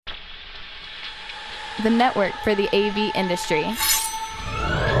the network for the AV industry.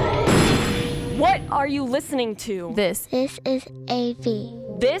 What are you listening to? This is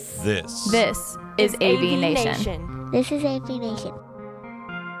AV. This is AV Nation. This is AV Nation.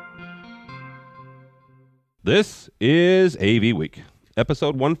 This is AV Week,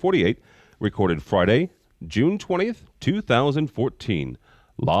 episode 148, recorded Friday, June 20th, 2014.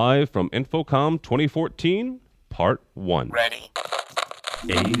 Live from Infocom 2014, Part 1. Ready.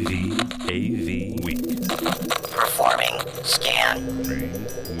 AV Week. Performing scan.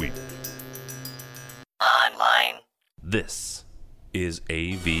 Week. Online. This is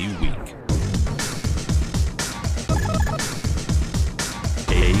AV Week.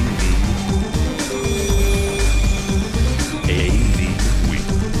 AV Week.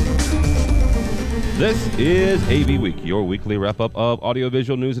 This is AV Week, your weekly wrap-up of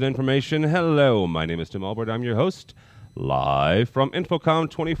audiovisual news and information. Hello, my name is Tim Albert. I'm your host, live from Infocom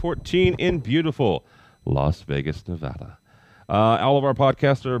 2014 in beautiful Las Vegas, Nevada. All of our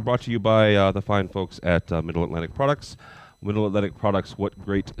podcasts are brought to you by the fine folks at Middle Atlantic Products. Middle Atlantic Products, what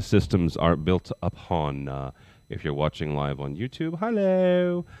great systems are built upon. If you're watching live on YouTube,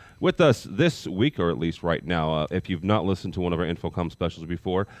 hello. With us this week, or at least right now, if you've not listened to one of our Infocom specials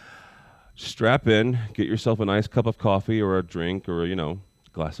before, strap in, get yourself a nice cup of coffee or a drink or,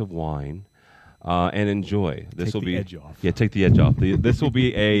 glass of wine, and enjoy. This will be edge off. Yeah, take the edge off. This will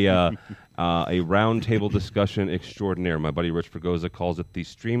be a roundtable discussion extraordinaire. My buddy Rich Fregosa calls it the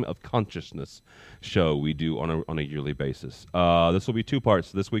Stream of Consciousness show we do on a yearly basis. This will be two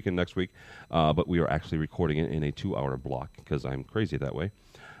parts, this week and next week, but we are actually recording it in a 2-hour block because I'm crazy that way.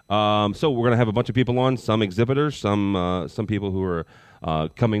 So we're going to have a bunch of people on, some exhibitors, some people who are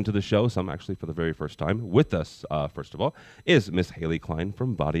coming to the show, some actually for the very first time. With us, first of all, is Miss Haley Klein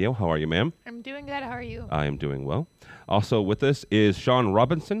from Bodio. How are you, ma'am? I'm doing good. How are you? I am doing well. Also with us is Sean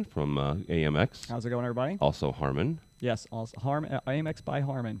Robinson from AMX. How's it going, everybody? Also Harmon. Yes, also AMX by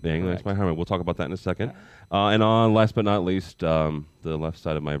Harmon. AMX by Harmon. We'll talk about that in a second. And on, last but not least, the left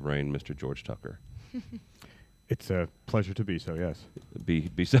side of my brain, Mr. George Tucker. It's a pleasure to be so, yes.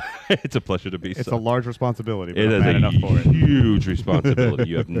 It's a pleasure to be so. It's a large responsibility, but it I'm is man enough for it. Huge responsibility.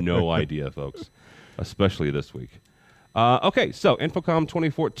 You have no idea, folks, especially this week. Okay, so Infocom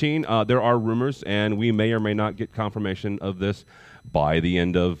 2014, there are rumors, and we may or may not get confirmation of this by the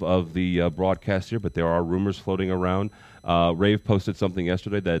end of the broadcast here, but there are rumors floating around. Rave posted something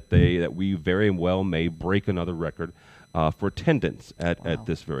yesterday that we very well may break another record for attendance at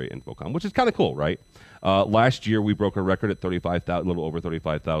this very Infocom, which is kind of cool, right? Last year, we broke a record at 35,000, a little over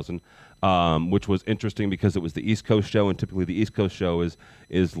 35,000, which was interesting because it was the East Coast show, and typically the East Coast show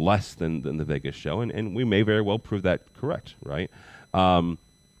is less than the Vegas show, and we may very well prove that correct, right?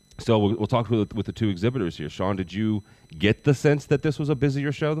 So we'll talk with the two exhibitors here. Sean, did you get the sense that this was a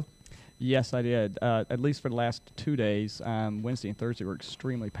busier show? Yes, I did. At least for the last 2 days, Wednesday and Thursday were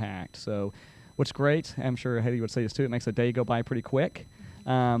extremely packed. So what's great, I'm sure Haley would say this too, it makes the day go by pretty quick.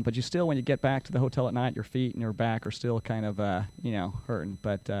 But you still, when you get back to the hotel at night, your feet and your back are still kind of, hurting.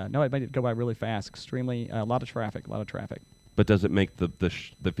 But no, it made it go by really fast. Extremely, a lot of traffic. But does it make the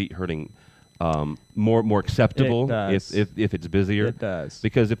feet hurting more acceptable if it's busier? It does.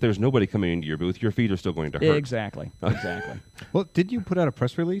 Because if there's nobody coming into your booth, your feet are still going to hurt. Exactly. Well, did you put out a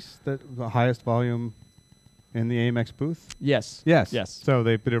press release that the highest volume in the AMX booth? Yes. So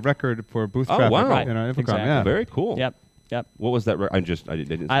they put a record for booth Oh, traffic wow. in our Infocom. Exactly. Yeah. Very cool. Yep. What was that? I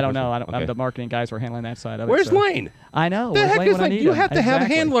didn't. I don't know. Okay. The marketing guys were handling that side of it. Where's Lane? I know. The Where's heck Lane is when I like need you him? have to have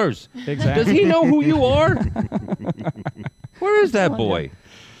Exactly. handlers. Exactly. Does he know who you are? Where is that boy?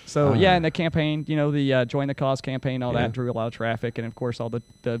 So and the campaign, the Join the Cause campaign, all that drew a lot of traffic, and of course all the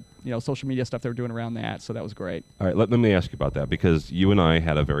social media stuff they were doing around that. So that was great. All right, let me ask you about that, because you and I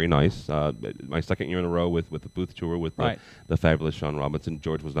had a very nice, my second year in a row with the booth tour with the fabulous Sean Robinson.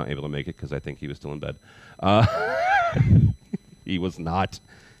 George was not able to make it because I think he was still in bed. He was not.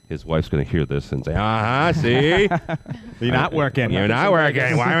 His wife's going to hear this and say, see? You're not working. You're not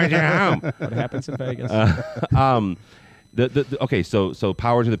working. Why aren't you home? What happens in Vegas? Okay, so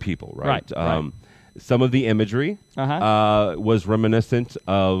power to the people, right? Right. Some of the imagery was reminiscent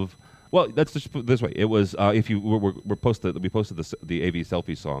of. Well, let's just put it this way. It was we posted the AV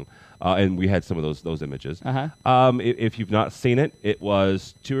selfie song, and we had some of those images. If you've not seen it, it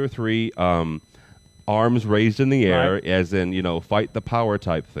was 2 or 3 arms raised in the air, as in fight the power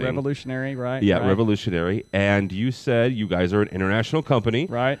type thing. Revolutionary, right? Yeah, right. Revolutionary. And you said you guys are an international company.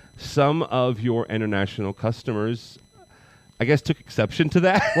 Right. Some of your international customers, I guess, took exception to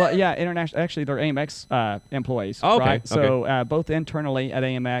that. Well, yeah, actually, they're AMX employees. Oh, okay. Right? So both internally at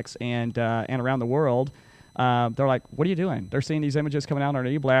AMX and around the world, they're like, what are you doing? They're seeing these images coming out on our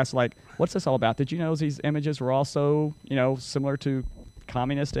e-blast, like, what's this all about? Did you know these images were also, similar to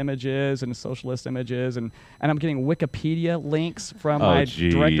communist images and socialist images? And I'm getting Wikipedia links from my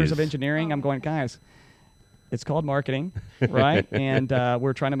directors of engineering. I'm going, guys, it's called marketing, right? And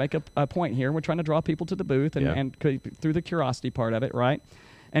we're trying to make a point here. We're trying to draw people to the booth and through the curiosity part of it, right?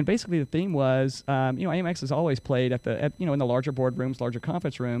 And basically the theme was, AMX has always played in the larger boardrooms, larger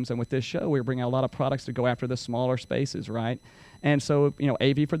conference rooms, and with this show, we were bringing out a lot of products to go after the smaller spaces, right? And so,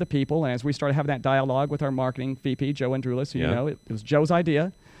 AV for the people, and as we started having that dialogue with our marketing VP, Joe Andrulis, it was Joe's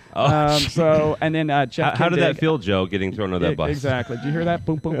idea. And then Jeff How did that feel, Joe, getting thrown on that bus? Exactly. Did you hear that?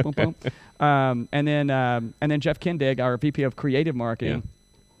 Boom, boom, boom, boom. And then Jeff Kindig, our VP of Creative Marketing,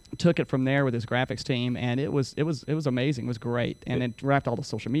 took it from there with his graphics team, and it was amazing. It was great, and it wrapped all the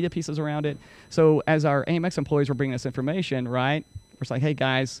social media pieces around it. So as our AMX employees were bringing us information, right, we're like, hey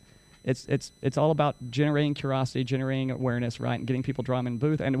guys, it's all about generating curiosity, generating awareness, right, and getting people drawn in the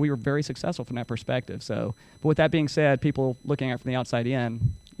booth, and we were very successful from that perspective. So, but with that being said, people looking at it from the outside in,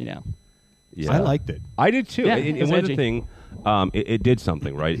 Yeah. I liked it. I did too. Yeah, and one of the thing, it did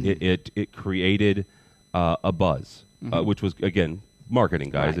something, right? It created a buzz, which was, again, marketing,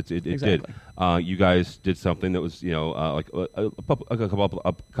 guys. Right. It Exactly. did. You guys did something that was, like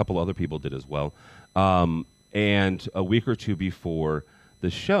a couple other people did as well. And a week or two before the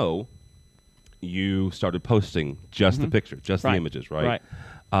show, you started posting just the picture, just the images, right?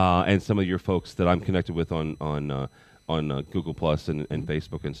 And some of your folks that I'm connected with on Google Plus and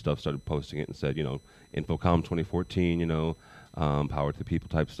Facebook and stuff started posting it and said, InfoComm 2014, power to the people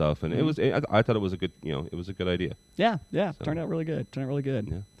type stuff, and it was. I thought it was a good, it was a good idea. Yeah. So. Turned out really good.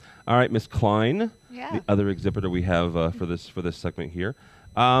 Yeah. All right, Miss Klein, Yeah. the other exhibitor we have for this segment here.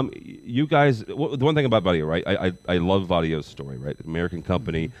 You guys, the one thing about Vadio, right? I love Vadio's story, right? American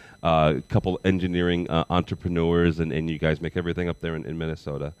company, couple engineering entrepreneurs, and you guys make everything up there in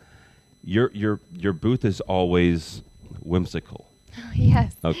Minnesota. Your booth is always whimsical.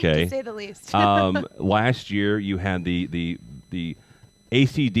 Yes. Okay. To say the least. Last year you had the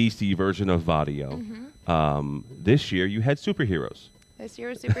AC/DC version of Vadio. This year you had superheroes. This year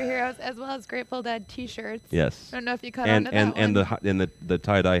was superheroes as well as Grateful Dead T-shirts. Yes. I don't know if you caught on to that and one. the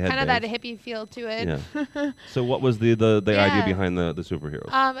tie-dye headbands. Kind of that hippie feel to it. Yeah. So what was the idea behind the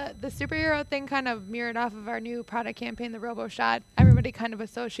superheroes? The superhero thing kind of mirrored off of our new product campaign, the RoboShot. Everybody kind of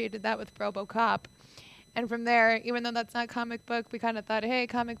associated that with RoboCop. And from there, even though that's not comic book, we kind of thought, hey,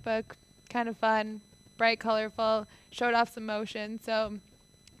 comic book, kind of fun, bright, colorful, showed off some motion. So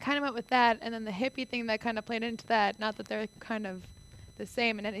kind of went with that. And then the hippie thing that kind of played into that, not that they're kind of the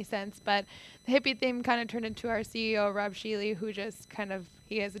same in any sense, but the hippie theme kind of turned into our CEO, Rob Sheely, who just kind of,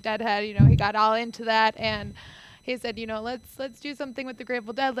 he is a deadhead, he got all into that, and he said, let's do something with the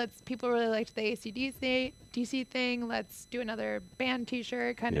Grateful Dead. People really liked the AC/DC thing. Let's do another band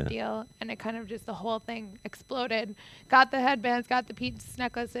T-shirt kind of deal, and it kind of just, the whole thing exploded. Got the headbands, got the Pete's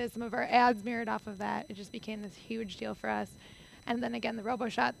necklaces, some of our ads mirrored off of that. It just became this huge deal for us. And then again, the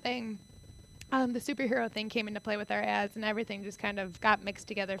RoboShot thing, the superhero thing came into play with our ads, and everything just kind of got mixed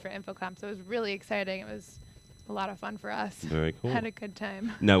together for InfoComm. So it was really exciting. It was a lot of fun for us. Very cool. Had a good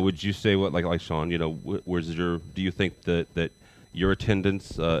time. Now, would you say like Sean? Do you think that your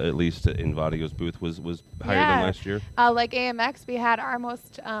attendance, at least in Vadio's booth, was higher than last year? Like AMX, we had our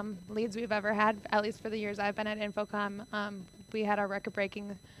most leads we've ever had, at least for the years I've been at InfoComm. We had our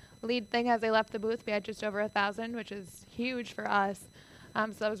record-breaking lead thing as they left the booth. We had just over 1,000, which is huge for us.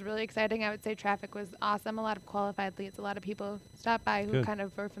 So that was really exciting. I would say traffic was awesome. A lot of qualified leads. A lot of people stopped by who kind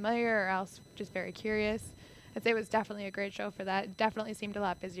of were familiar or else just very curious. I'd say it was definitely a great show for that. It definitely seemed a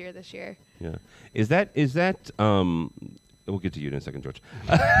lot busier this year. Yeah. Is that we'll get to you in a second, George.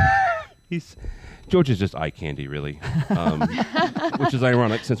 George is just eye candy, really, which is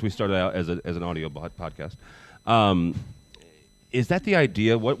ironic since we started out as an audio podcast. Is that the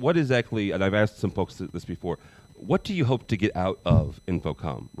idea? What exactly, and I've asked some folks this before, what do you hope to get out of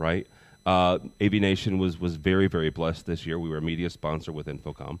InfoComm, right? AV Nation was very, very blessed this year. We were a media sponsor with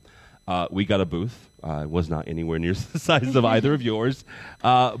InfoComm. We got a booth. It was not anywhere near the size of either of yours,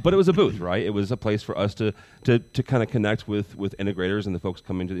 but it was a booth, right? It was a place for us to kind of connect with integrators and the folks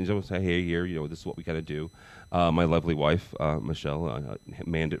come into and say, hey, here, this is what we got to do. My lovely wife, Michelle,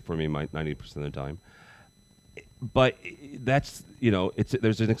 manned it for me 90% of the time. But that's,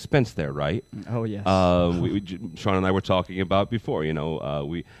 there's an expense there, right? Oh, yes. Sean and I were talking about before,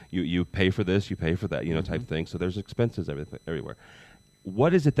 you pay for this, you pay for that, type thing. So there's expenses everywhere.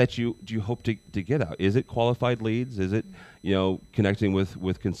 What is it that do you hope to get out? Is it qualified leads? Is it, connecting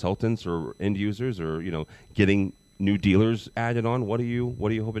with consultants or end users or, getting new dealers added on. What are you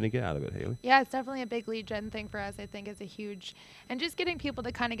hoping to get out of it, Haley? Yeah, it's definitely a big lead gen thing for us. I think is a huge, and just getting people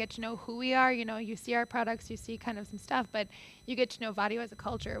to kind of get to know who we are. You know, you see our products, you see kind of some stuff, but you get to know Vadio as a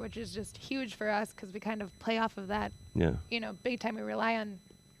culture, which is just huge for us because we kind of play off of that. Yeah. You know, big time. We rely on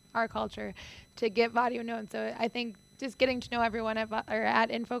our culture to get Vadio known. So I think just getting to know everyone at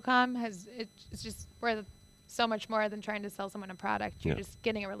Infocom it's just worth so much more than trying to sell someone a product. You're just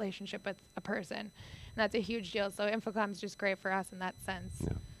getting a relationship with a person, and that's a huge deal. So Infocom is just great for us in that sense.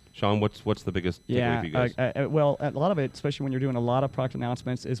 Yeah. Sean, what's the biggest takeaway for you guys? Well, a lot of it, especially when you're doing a lot of product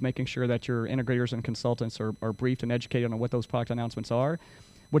announcements, is making sure that your integrators and consultants are briefed and educated on what those product announcements are.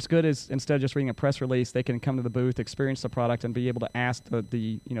 What's good is instead of just reading a press release, they can come to the booth, experience the product, and be able to ask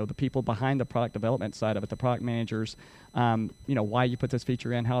the people behind the product development side of it, the product managers, why you put this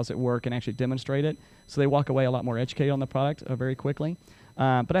feature in, how does it work, and actually demonstrate it. So they walk away a lot more educated on the product very quickly.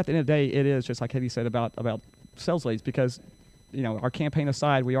 But at the end of the day, it is just like Heidi said about sales leads, because our campaign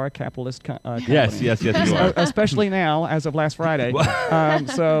aside, we are a capitalist company. Yes, you are. Especially now, as of last Friday.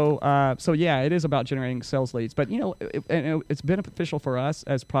 So yeah, it is about generating sales leads. But it's beneficial for us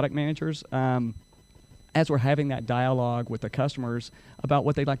as product managers, as we're having that dialogue with the customers about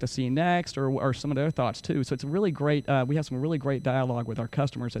what they'd like to see next, or some of their thoughts too. So it's really great. We have some really great dialogue with our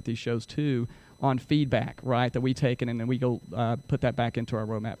customers at these shows too, on feedback, right, that we take, and then we go put that back into our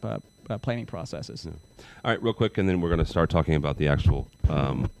roadmap planning processes. Yeah. All right, real quick, and then we're going to start talking about the actual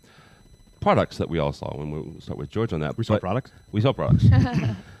products that we all saw. When we'll start with George on that. We saw products? We saw products.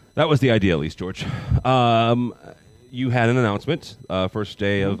 That was the idea, at least, George. You had an announcement first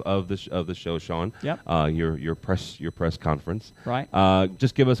day of the show, Sean. Yep. Your press conference. Right.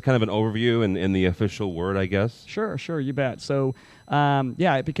 Just give us kind of an overview in the official word, I guess. Sure, you bet. So,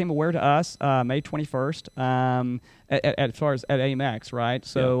 it became aware to us May 21st. As far as at AMX, right?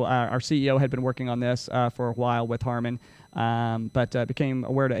 So our CEO had been working on this for a while with Harman. But became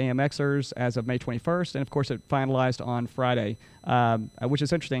aware to AMXers as of May 21st, and of course it finalized on Friday, which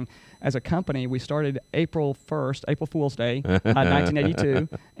is interesting. As a company, we started April 1st, April Fool's Day, 1982,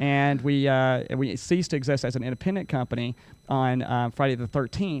 and we ceased to exist as an independent company on Friday the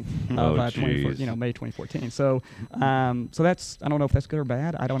 13th of May 2014. So that's, I don't know if that's good or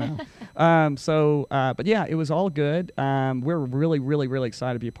bad. I don't know. But yeah, it was all good. We're really, really, really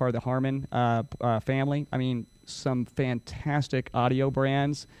excited to be a part of the Harman family. I mean, some fantastic audio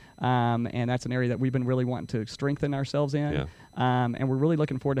brands, and that's an area that we've been really wanting to strengthen ourselves in. Yeah. And we're really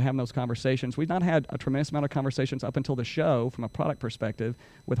looking forward to having those conversations. We've not had a tremendous amount of conversations up until the show from a product perspective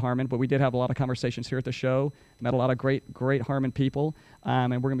with Harman, but we did have a lot of conversations here at the show, met a lot of great Harman people,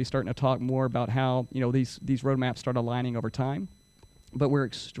 and we're going to be starting to talk more about how these roadmaps start aligning over time. But we're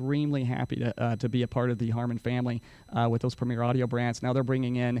extremely happy to be a part of the Harman family with those premier audio brands. Now they're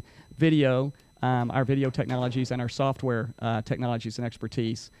bringing in video, our video technologies, and our software technologies and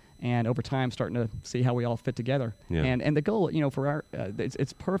expertise. And over time, starting to see how we all fit together. Yeah. And the goal, for our,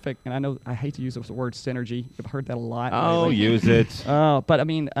 it's perfect. And I know I hate to use the word synergy. I've heard that a lot. Oh, lately. use it. But I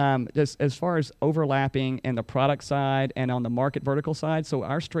mean, just as far as overlapping in the product side and on the market vertical side, so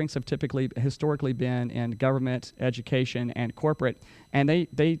our strengths have historically been in government, education, and corporate. And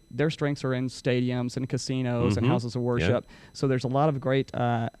their strengths are in stadiums and casinos and houses of worship. Yeah. So there's a lot of great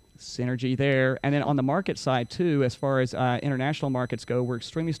synergy there. And then on the market side too, as far as international markets go, we're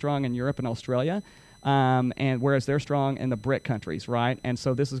extremely strong in Europe and Australia, and whereas they're strong in the BRIC countries, right? And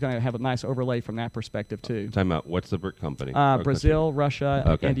so this is going to have a nice overlay from that perspective too. Time out. What's the BRIC company? Brazil, Russia,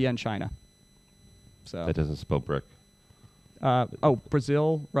 Okay. India, and China. So That doesn't spell brick.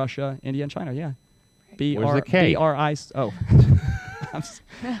 Brazil, Russia, India, and China. Yeah. Where's the K? BRI. Oh.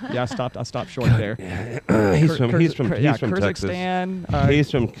 I stopped short there. He's from Texas. Kyrgyzstan. He's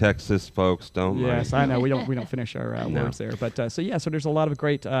from Texas, folks. Don't Yes, mind. I know we don't finish our words there, but so there's a lot of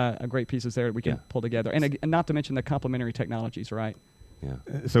great pieces there that we can pull together, and not to mention the complementary technologies, right?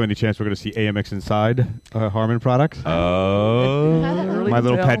 Yeah. So any chance we're going to see AMX inside Harman products? Oh. My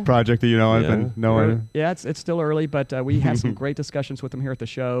little pet project that I've been knowing. Yeah, it's still early, but we had some great discussions with them here at the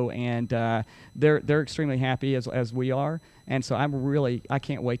show, and they're extremely happy as we are. And so I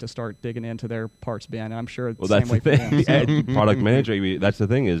can't wait to start digging into their parts bin. And I'm sure Well, the that's same the way thing. for them. So. Product manager, that's the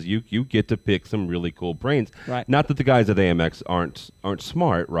thing is you get to pick some really cool brains. Right. Not that the guys at AMX aren't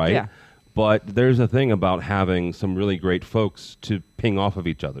smart, right? Yeah. But there's a thing about having some really great folks to ping off of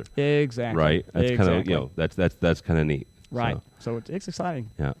each other. Exactly. Right. That's exactly. kind of that's kind of neat. Right. So it's exciting.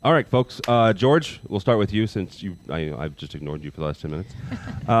 Yeah. All right, folks. George, we'll start with you since I've just ignored you for the last 10 minutes.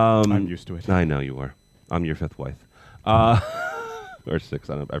 I'm used to it. I know you are. I'm your fifth wife. Or sixth.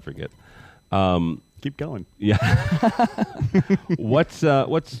 I forget. Keep going. Yeah. What's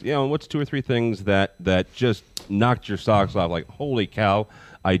 2 or 3 things that just knocked your socks off, like, holy cow,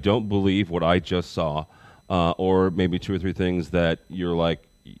 I don't believe what I just saw. Or maybe 2 or 3 things that you're like,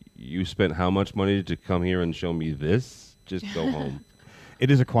 you spent how much money to come here and show me this? Just go home. It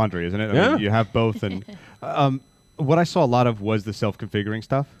is a quandary, isn't it? I Yeah. mean, you have both. And what I saw a lot of was the self-configuring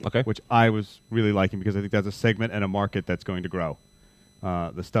stuff, Okay. which I was really liking because I think that's a segment and a market that's going to grow.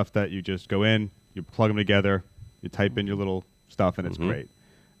 The stuff that you just go in, you plug them together, you type in your little stuff, and it's great.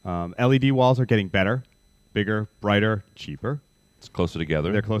 LED walls are getting better, bigger, brighter, cheaper. It's closer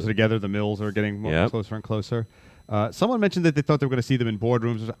together. They're closer together. The mills are getting more Yep. closer and closer. Someone mentioned that they thought they were going to see them in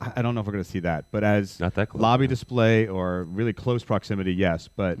boardrooms. I don't know if we're going to see that. But as Not that close, lobby no. display or really close proximity, yes.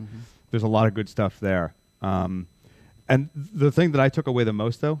 But there's a lot of good stuff there. And the thing that I took away the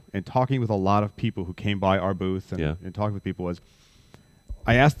most, though, in talking with a lot of people who came by our booth and, Yeah. and talking with people was,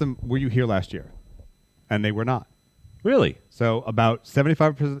 I asked them, were you here last year? And they were not. Really? So about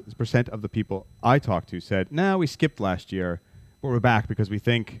 75% of the people I talked to said, no, we skipped last year, but we're back because we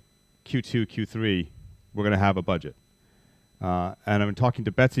think Q2, Q3, we're going to have a budget. And I've been talking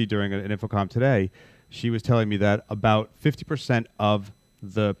to Betsy during an Infocom today. She was telling me that about 50% of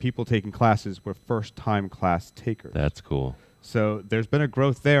the people taking classes were first-time class takers. That's cool. So there's been a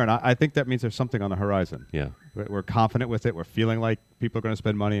growth there, and I think that means there's something on the horizon. Yeah. We're confident with it. We're feeling like people are going to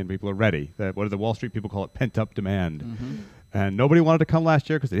spend money and people are ready. What do the Wall Street people call it? Pent-up demand. And nobody wanted to come last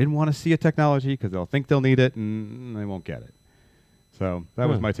year because they didn't want to see a technology because they'll think they'll need it and they won't get it. So that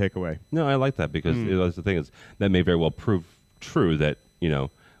was my takeaway. No, I like that because the thing is that may very well prove true that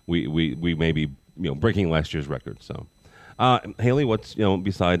we may be breaking last year's record. So, Haley, what's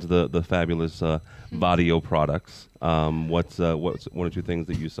besides the fabulous Vadio products, what's one or two things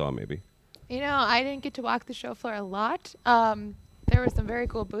that you saw maybe? I didn't get to walk the show floor a lot. There were some very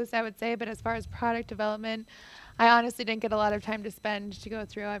cool booths, I would say, but as far as product development, I honestly didn't get a lot of time to spend to go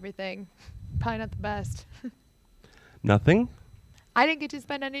through everything. Probably not the best. Nothing? I didn't get to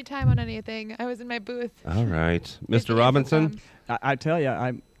spend any time on anything. I was in my booth. All right. With the Mr. Robinson? Infocom. I tell you,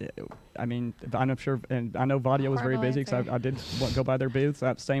 I mean, I'm sure, and I know Vadio was very Horrible busy because answer. I did go by their booths.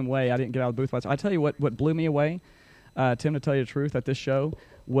 That same way, I didn't get out of the booth. I tell you what blew me away, Tim, to tell you the truth, at this show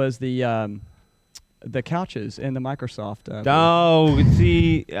was the couches in the Microsoft. Oh,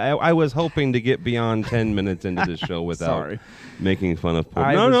 see, I was hoping to get beyond 10 minutes into this show without Sorry. making fun of poor.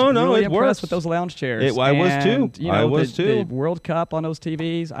 I No, was really it impressed works. with those lounge chairs. I was too. And, I was too. The World Cup on those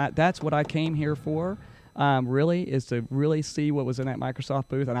TVs. That's what I came here for. Really, is to really see what was in that Microsoft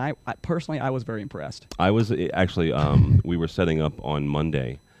booth, and I personally was very impressed. I was actually, we were setting up on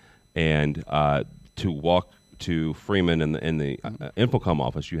Monday, and to walk to Freeman in the Infocom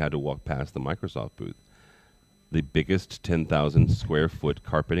office, you had to walk past the Microsoft booth. The biggest 10,000 square foot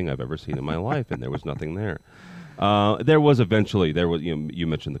carpeting I've ever seen in my life, and there was nothing there. There was you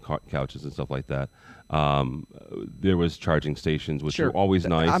mentioned the couches and stuff like that. There was charging stations, which were always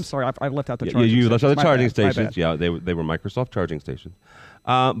nice. I'm sorry, I left out the Yeah, charging you stations. left out the My charging bad, my stations. bad. Yeah, they were Microsoft charging stations.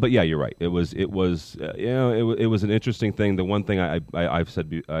 But yeah, you're right. It was it was an interesting thing. The one thing I've said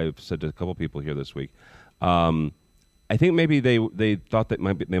to a couple people here this week. I think maybe they thought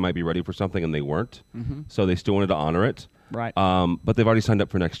that they might be ready for something and they weren't, so they still wanted to honor it. Right. But they've already signed up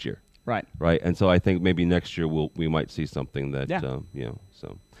for next year. Right. Right. And so I think maybe next year we might see something that Yeah.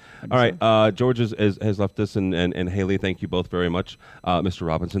 So. All right. George has left us, and Haley, thank you both very much. Mr.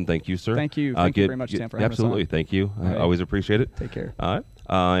 Robinson, thank you, sir. Thank you. Thank you very much, Sam, for having us absolutely. on. Thank you. I right. always appreciate it. Take care. All right.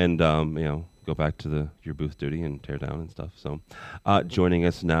 And go back to your booth duty and tear down and stuff. So, joining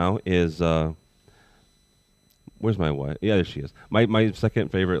us now is. Where's my wife? Yeah, there she is. My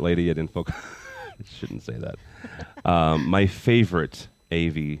second favorite lady at Infocom. I shouldn't say that. My favorite,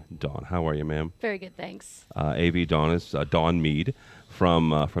 AV Dawn. How are you, ma'am? Very good, thanks. AV Dawn is Dawn Mead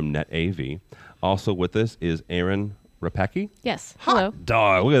from Net AV. Also with us is Aaron Rapecki. Yes. Hello.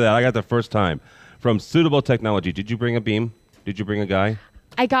 Dog, look at that. I got the first time. From Suitable Technology. Did you bring a beam? Did you bring a guy?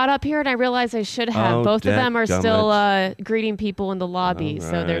 I got up here and I realized I should have. Oh, Both of them are still dadgummit. greeting people in the lobby, All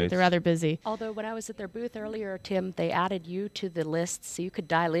so they're right. rather busy. Although when I was at their booth earlier, Tim, they added you to the list so you could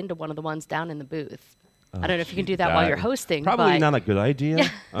dial into one of the ones down in the booth. I don't know if you can do that while you're hosting. Probably but not a good idea.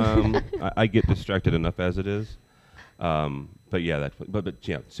 I get distracted enough as it is. But yeah,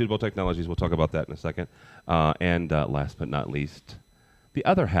 Suitable Technologies. We'll talk about that in a second. And last but not least, the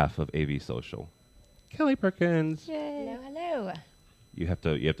other half of AV Social, Kelly Perkins. Hello, hello. You have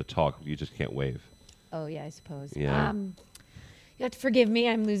to talk. You just can't wave. Oh yeah, I suppose. Yeah. You have to forgive me.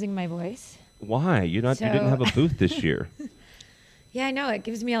 I'm losing my voice. Why? You didn't So- have a booth this year. Yeah, I know. It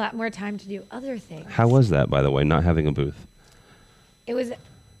gives me a lot more time to do other things. How was that, by the way, not having a booth? It was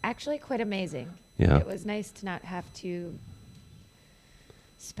actually quite amazing. Yeah. It was nice to not have to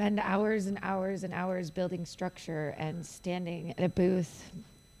spend hours and hours and hours building structure and standing at a booth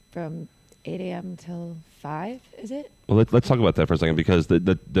from 8 a.m. till 5, is it? Well, let's talk about that for a second because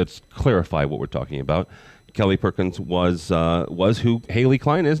let's clarify what we're talking about. Kelly Perkins was who Haley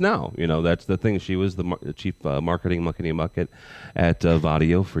Klein is now. You know, that's the thing. She was the chief marketing muckety-mucket at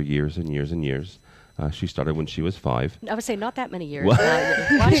Vadio for years and years and years. She started when she was 5. I would say not that many years.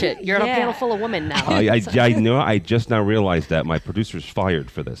 Watch it. You're in a panel full of women now. I know. I just now realized that. My producer's fired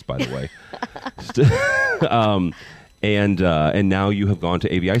for this, by the way. And now you have gone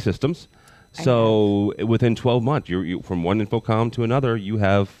to AVI Systems. So within 12 months, you from one Infocom to another, you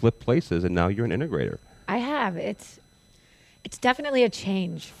have flipped places, and now you're an integrator. I have. It's definitely a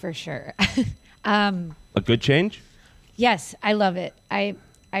change for sure. A good change? Yes, I love it. I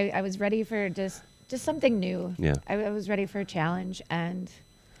was ready for just something new. Yeah. I was ready for a challenge, and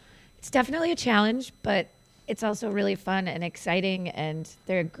it's definitely a challenge, but it's also really fun and exciting, and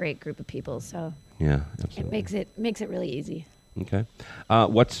they're a great group of people. So yeah, absolutely. It makes it really easy. Okay.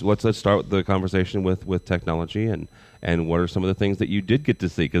 Let's start the conversation with technology and what are some of the things that you did get to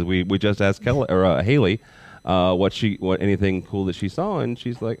see? Because we just asked Haley what anything cool that she saw, and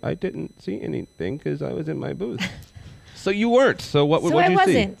she's like, I didn't see anything because I was in my booth. So you weren't. So what did you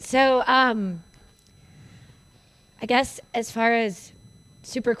see? So I wasn't. So I guess as far as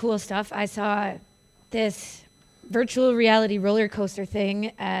super cool stuff, I saw this virtual reality roller coaster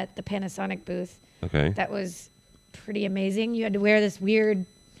thing at the Panasonic booth. Okay. That was pretty amazing. You had to wear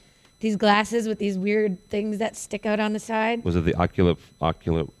these glasses with these weird things that stick out on the side. Was it the Oculus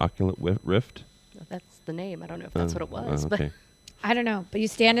Rift? That's the name. I don't know if that's what it was. Okay. But I don't know. But you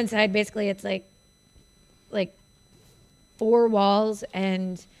stand inside. Basically, it's like 4 walls,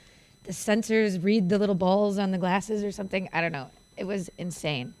 and the sensors read the little balls on the glasses or something. I don't know. It was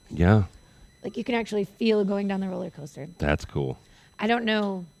insane. Yeah. Like you can actually feel going down the roller coaster. That's cool. I don't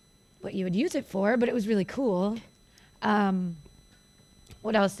know what you would use it for, but it was really cool.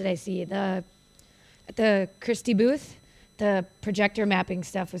 What else did I see? At the Christie booth, the projector mapping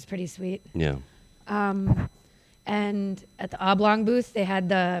stuff was pretty sweet. Yeah. And at the Oblong booth, they had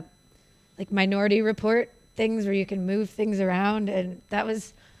the Minority Report things where you can move things around, and that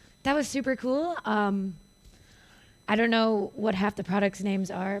was super cool. I don't know what half the products' names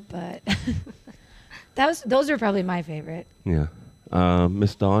are, but those are probably my favorite. Yeah.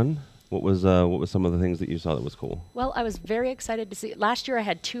 Miss Dawn, what was some of the things that you saw that was cool? Well, I was very excited to see. Last year, I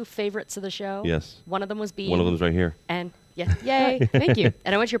had 2 favorites of the show. Yes. One of them was Bean. One of them's right here. And yes, yay, thank you.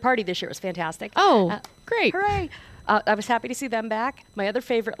 And I went to your party this year. It was fantastic. Oh, great. Hooray. I was happy to see them back. My other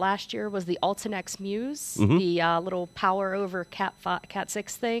favorite last year was the Altinex Muse, the little power over Cat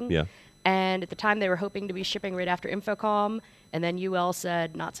 6 thing. Yeah. And at the time, they were hoping to be shipping right after Infocom, and then UL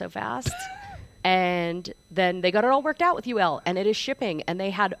said, not so fast. And then they got it all worked out with UL, and it is shipping. And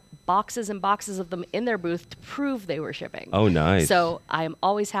they had boxes and boxes of them in their booth to prove they were shipping. Oh, nice. So I am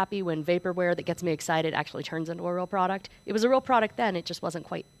always happy when vaporware that gets me excited actually turns into a real product. It was a real product then. It just wasn't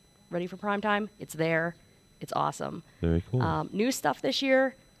quite ready for prime time. It's there. It's awesome. Very cool. New stuff this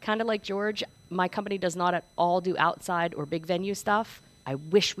year, kind of like George, my company does not at all do outside or big venue stuff. I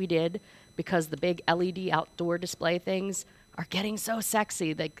wish we did, because the big LED outdoor display things are getting so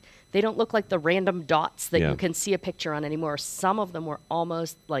sexy. They don't look like the random dots that you can see a picture on anymore. Some of them were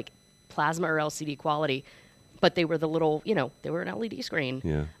almost like plasma or LCD quality, but they were the little, they were an LED screen.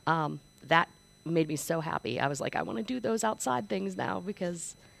 Yeah. That made me so happy. I was like, I want to do those outside things now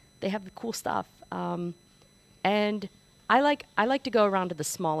because they have the cool stuff. And I like to go around to the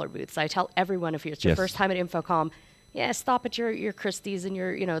smaller booths. I tell everyone, if it's your first time at Infocom, stop at your Christie's and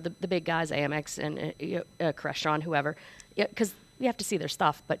your, the big guys, Amex and Crestron, whoever, because you have to see their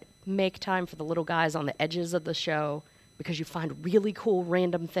stuff. But make time for the little guys on the edges of the show, because you find really cool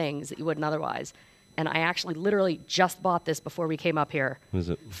random things that you wouldn't otherwise. And I actually literally just bought this before we came up here. What is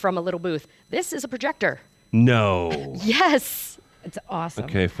it? From a little booth. This is a projector. No. Yes. It's awesome.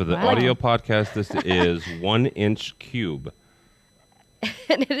 Okay, for the audio podcast, this is 1-inch cube.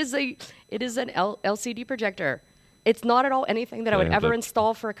 And it is an LCD projector. It's not at all anything that I would ever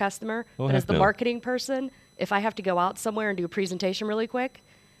install for a customer. But as the marketing person, if I have to go out somewhere and do a presentation really quick,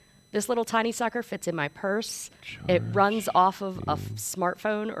 this little tiny sucker fits in my purse. It runs off of a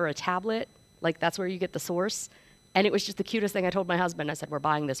smartphone or a tablet. Like, that's where you get the source. And it was just the cutest thing. I told my husband, I said, we're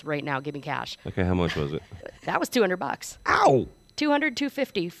buying this right now. Give me cash. Okay, how much was it? That was $200. Ow! $200,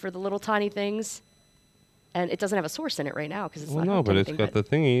 $250 for the little tiny things. And it doesn't have a source in it right now because it's not. No, but it's got the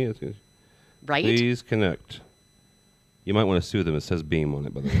thingy. Right? Please connect. You might want to sue them. It says Beam on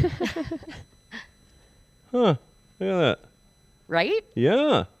it, by the way. Huh. Look at that. Right?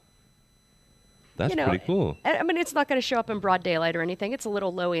 Yeah. That's you know, pretty cool. I mean, it's not going to show up in broad daylight or anything. It's a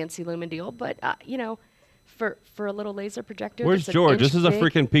little low ANSI lumen deal, but you know, for a little laser projector. Where's that's an George? inch This is a big,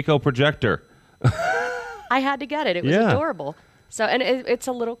 freaking Pico projector. I had to get it. It was Yeah. adorable. So, and it's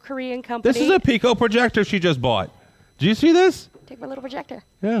a little Korean company. This is a Pico projector she just bought. Do you see this? Take my little projector.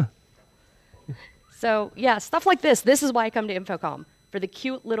 Yeah. So yeah, stuff like this. This is why I come to Infocom, for the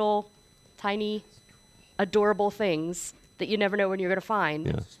cute little, tiny, adorable things that you never know when you're going to find,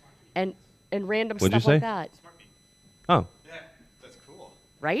 Yeah. and random What'd you stuff like say? that, Oh,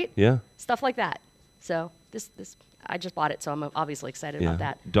 right? yeah. Stuff like that. So this I just bought it, so I'm obviously excited Yeah. about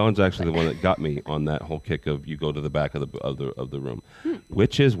that. Dawn's actually the one that got me on that whole kick of you go to the back of the room,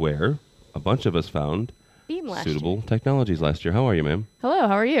 which is where a bunch of us found Beam last Suitable year. Technologies last year. How are you, ma'am? Hello,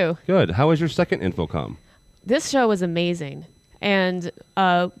 how are you? Good. How was your second Infocom? This show was amazing. And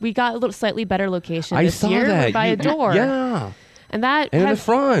we got a little slightly better location I this saw year. that. We're by a door. Yeah. And that And in the has,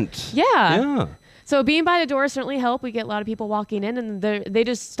 front. Yeah. Yeah. So being by the door certainly helped. We get a lot of people walking in, and they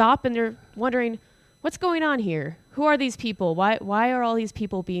just stop and they're wondering, what's going on here? Who are these people? Why are all these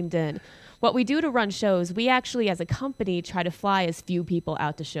people beamed in? What we do to run shows, we actually, as a company, try to fly as few people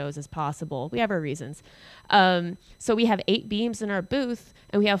out to shows as possible. We have our reasons. So we have 8 beams in our booth,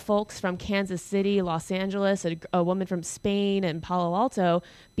 and we have folks from Kansas City, Los Angeles, a woman from Spain, and Palo Alto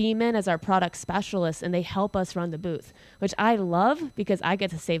beam in as our product specialists, and they help us run the booth, which I love because I get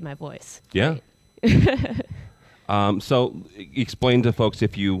to save my voice. Yeah. So explain to folks,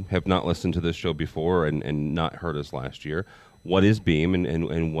 if you have not listened to this show before and not heard us last year, what is Beam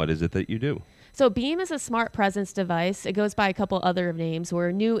and what is it that you do? So Beam is a smart presence device. It goes by a couple other names. We're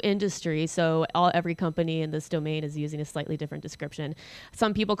a new industry, so every company in this domain is using a slightly different description.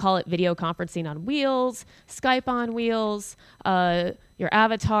 Some people call it video conferencing on wheels, Skype on wheels, your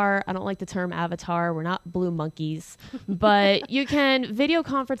avatar. I don't like the term avatar. We're not blue monkeys. But you can video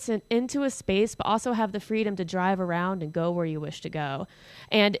conference into a space, but also have the freedom to drive around and go where you wish to go.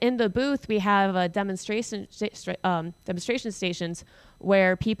 And in the booth, we have demonstration stations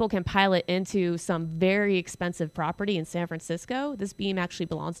where people can pilot into some very expensive property in San Francisco. This beam actually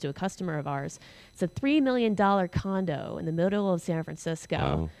belongs to a customer of ours. It's a $3 million condo in the middle of San Francisco.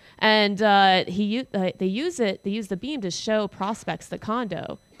 Wow. And they use the beam to show prospects the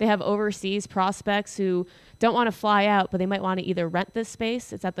condo. They have overseas prospects who don't want to fly out, but they might want to either rent this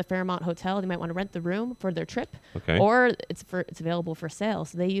space. It's at the Fairmont Hotel. They might want to rent the room for their trip, Okay. or it's available for sale.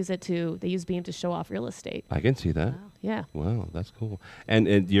 So they use Beam to show off real estate. I can see that. Yeah. Wow, that's cool. And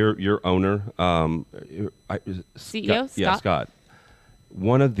your owner, CEO, Yeah, Scott. Scott.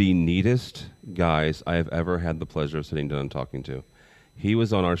 One of the neatest guys I have ever had the pleasure of sitting down and talking to. He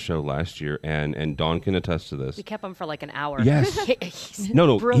was on our show last year, and Dawn can attest to this. We kept him for like an hour. Yes. He's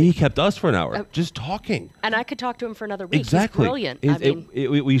No, brilliant. he kept us for an hour, just talking. And I could talk to him for another week. Exactly. He's brilliant. It- I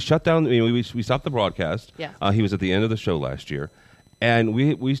mean, we shut down. We stopped the broadcast. Yeah. He was at the end of the show last year, and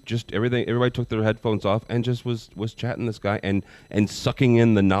we just everybody took their headphones off and just was chatting this guy and sucking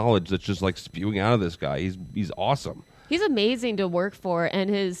in the knowledge that's just like spewing out of this guy. He's awesome. He's amazing to work for, and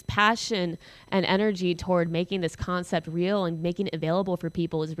his passion and energy toward making this concept real and making it available for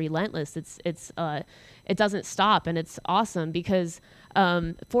people is relentless. It doesn't stop, and it's awesome because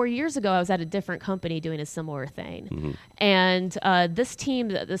 4 years ago I was at a different company doing a similar thing, Mm-hmm. and this team,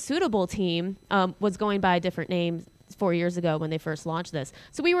 the Suitable team, was going by a different name 4 years ago when they first launched this.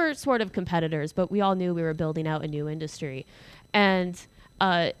 So we were sort of competitors, but we all knew we were building out a new industry, and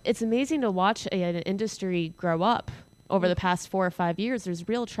it's amazing to watch an industry grow up. Over the past 4 or 5 years, there's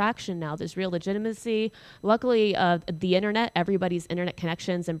real traction now. There's real legitimacy. Luckily, the internet, everybody's internet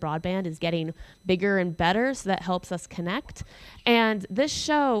connections and broadband is getting bigger and better, so that helps us connect. And this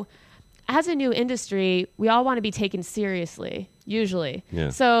show, as a new industry, we all want to be taken seriously, usually.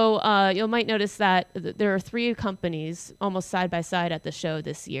 Yeah. So you might notice that there are 3 companies almost side by side at the show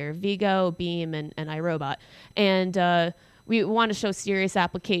this year, Vigo, Beam, and iRobot. And we want to show serious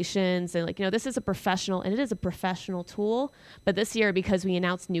applications and this is a professional, and it is a professional tool. But this year, because we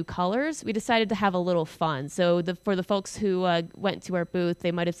announced new colors, we decided to have a little fun. So for the folks who went to our booth,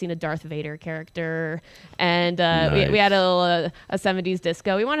 they might have seen a Darth Vader character, and we had a 70s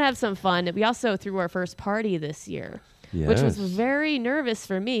disco. We want to have some fun. We also threw our first party this year. Which was Yes. very nervous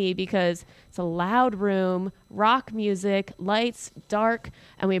for me because it's a loud room, rock music, lights, dark,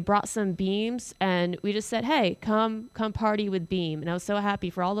 and we brought some beams, and we just said, hey, come party with Beam. And I was so happy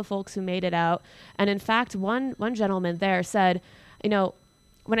for all the folks who made it out. And in fact, one gentleman there said,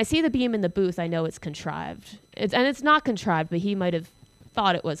 when I see the beam in the booth, I know it's contrived. It's not contrived, but he might have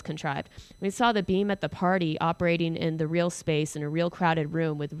thought it was contrived. We saw the beam at the party operating in the real space in a real crowded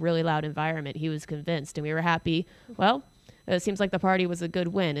room with really loud environment. He was convinced, and we were happy. Well, It seems like the party was a good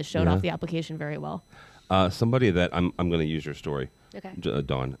win. It showed Yeah. off the application very well. Somebody that I'm going to use your story, Okay.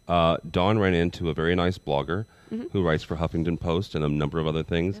 Dawn. Dawn ran into a very nice blogger who writes for Huffington Post and a number of other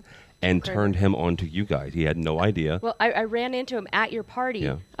things, and Kramer. turned him on to you guys. He had no idea. Well, I ran into him at your party,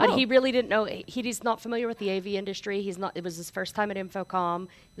 Yeah. but Oh. he really didn't know. He's not familiar with the AV industry. He's not. It was his first time at Infocom.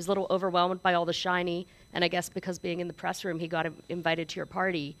 He was a little overwhelmed by all the shiny, and I guess because being in the press room, he got invited to your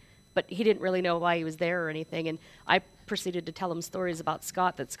party, but he didn't really know why he was there or anything. And I proceeded to tell him stories about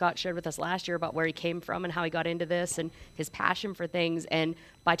Scott that Scott shared with us last year about where he came from and how he got into this and his passion for things. And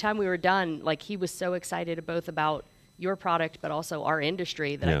by the time we were done, like, he was so excited both about your product but also our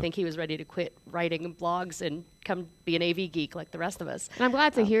industry that Yeah. I think he was ready to quit writing blogs and come be an AV geek like the rest of us. And I'm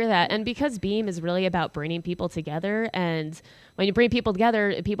glad to hear that. And because Beam is really about bringing people together, and when you bring people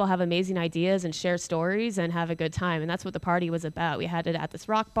together, people have amazing ideas and share stories and have a good time. And that's what the party was about. We had it at this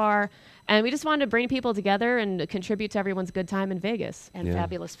rock bar, and we just wanted to bring people together and contribute to everyone's good time in Vegas. And Yeah.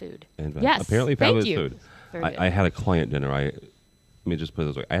 fabulous food. And Yes, apparently thank fabulous you. food. Very good. I had a client dinner. Let me just put it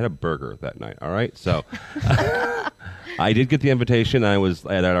this way. I had a burger that night. All right, so I did get the invitation. I'd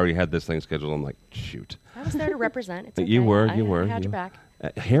already had this thing scheduled. I'm like, shoot. I was there to represent. It's okay. You were. I had your back.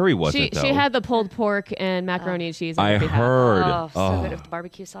 Harry wasn't She though. had the pulled pork and macaroni and cheese. on I her behalf. heard. Oh, so Oh. good with the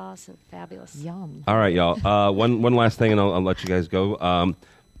barbecue sauce and fabulous. Yum. All right, y'all. One last thing, and I'll let you guys go.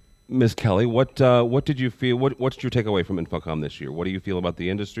 Ms. Kelly, what did you feel? What's your takeaway from Infocom this year? What do you feel about the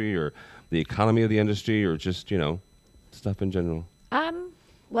industry, or the economy of the industry, or just stuff in general?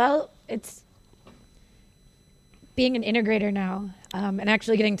 Well, it's being an integrator now, and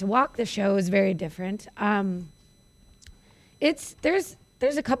actually getting to walk the show is very different.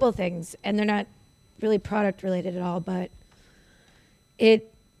 There's a couple of things, and they're not really product related at all, but there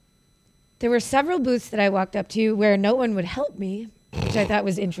were several booths that I walked up to where no one would help me, which I thought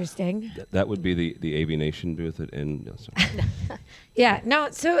was interesting. That would be the AV Nation booth no, sorry. Yeah, no,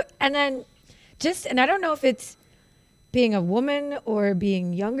 so, and then and I don't know if it's being a woman or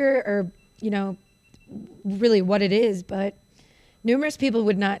being younger or, really what it is, but numerous people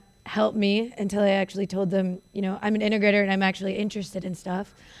would not help me until I actually told them, I'm an integrator and I'm actually interested in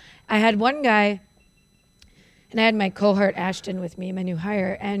stuff. I had one guy, and I had my cohort Ashton with me, my new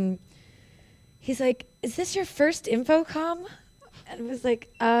hire, and he's like, "Is this your first Infocom?" And I was like,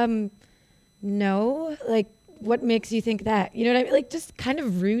 no, like, what makes you think that? You know what I mean? Like, just kind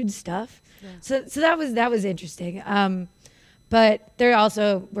of rude stuff. Yeah. So that was interesting. But there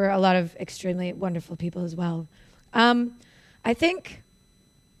also were a lot of extremely wonderful people as well. I think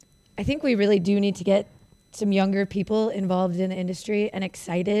we really do need to get some younger people involved in the industry and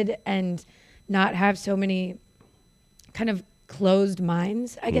excited, and not have so many kind of closed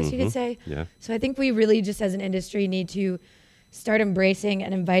minds, I guess you could say. Yeah. So I think we really just as an industry need to start embracing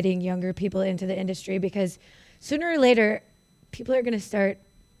and inviting younger people into the industry, because sooner or later, people are going to start,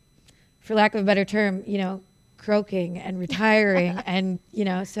 for lack of a better term, croaking and retiring. And,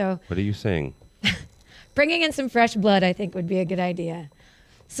 so What are you saying? bringing in some fresh blood, I think, would be a good idea.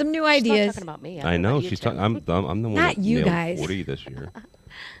 Some new She's not ideas. talking about me. I know about you she's two. talking. I'm the one Not that you nailed guys. 40 this year.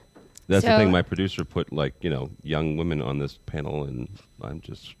 That's the So- thing. My producer put young women on this panel, and I'm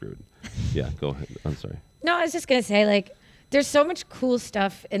just screwed. Yeah, go ahead. I'm sorry. No, I was just going to say, there's so much cool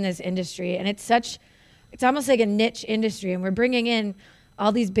stuff in this industry, and it's almost like a niche industry, and we're bringing in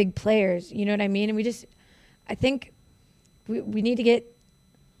all these big players, you know what I mean? And I think we need to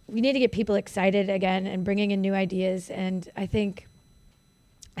get people excited again and bringing in new ideas, and I think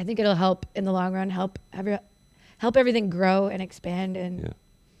it'll help in the long run, help everything grow and expand, and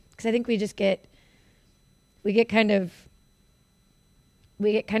because I think we get kind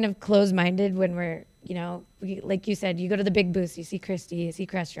of closed-minded when we're, like you said, you go to the big booths, you see Christy, you see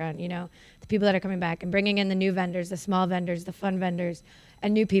Crestron, the people that are coming back, and bringing in the new vendors, the small vendors, the fun vendors,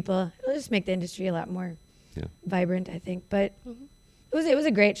 and new people. It'll just make the industry a lot more vibrant, I think. But it was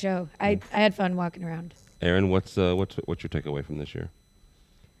a great show. I had fun walking around. Aaron, what's your takeaway from this year?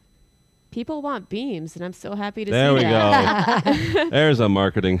 People want beams, and I'm so happy to There see we that. go. There's a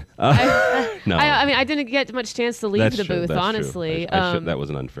marketing. No, I mean, I didn't get much chance to leave that's the true, booth, that's true. honestly. That was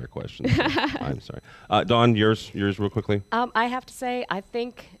an unfair question. I'm sorry. Dawn, yours real quickly. I have to say, I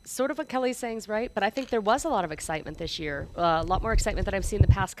think sort of what Kelly's saying is right, but I think there was a lot of excitement this year, a lot more excitement than I've seen the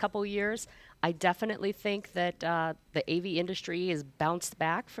past couple years. I definitely think that the AV industry has bounced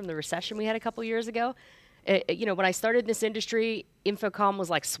back from the recession we had a couple years ago. When I started in this industry, Infocom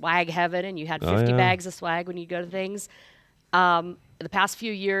was like swag heaven, and you had 50 bags of swag when you go to things. The past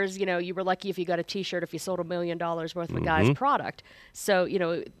few years, you were lucky if you got a T-shirt if you sold $1 million worth of a guy's product. So,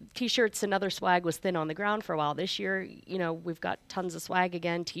 T-shirts and other swag was thin on the ground for a while. This year, we've got tons of swag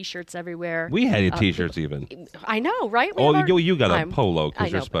again, T-shirts everywhere. We had T-shirts even. I know, right? You got a polo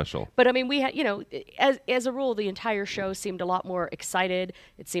because you're special. But I mean, we had, as a rule, the entire show seemed a lot more excited.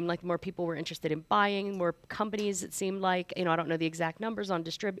 It seemed like more people were interested in buying, more companies. It seemed like, I don't know the exact numbers on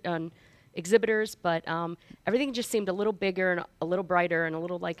exhibitors, but everything just seemed a little bigger and a little brighter and a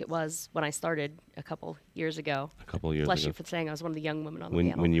little like it was when I started a couple years ago. Bless you for saying I was one of the young women on the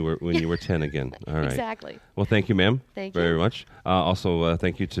panel. When you were 10 again. All right. Exactly. Well, thank you, ma'am. Thank you very much. Also,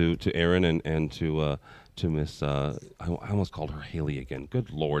 thank you to Erin and to Miss, I almost called her Haley again.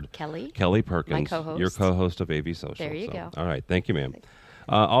 Good Lord. Kelly Perkins. My co-host. Your co-host of AV Social. There you go. All right. Thank you, ma'am.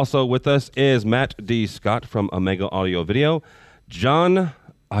 Also with us is Matt D. Scott from Omega Audio Video. John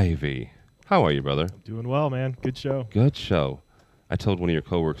Ivy. How are you, brother? Doing well, man. Good show. Good show. I told one of your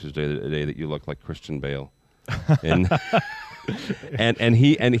coworkers today that you look like Christian Bale, and and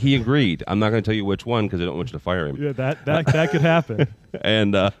he agreed. I'm not going to tell you which one because I don't want you to fire him. Yeah, that could happen.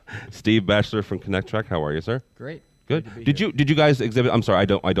 And Steve Batchelor from Connect Track. How are you, sir? Great. Good. Did you guys exhibit? I'm sorry,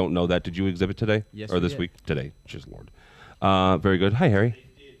 I don't know that. Did you exhibit today? Yes. Or this week? Today. Just Lord. Very good. Hi, Harry.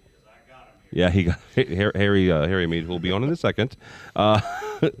 Yeah, he got Harry Mead will be on in a second,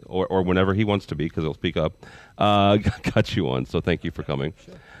 or whenever he wants to be because he'll speak up. Got you on, so thank you for coming.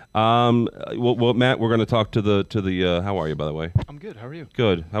 Sure. Well, Matt, we're going to talk to the. How are you, by the way? I'm good. How are you?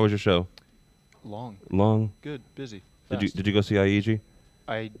 Good. How was your show? Long. Good. Busy. Fast. Did you go see IEG?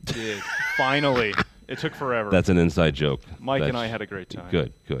 I did. Finally. It took forever. That's an inside joke. Mike and I had a great time.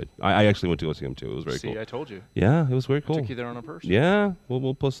 Good. I actually went to go see him too. It was very cool. See, I told you. Yeah, it was very cool. I took you there on a person. Yeah,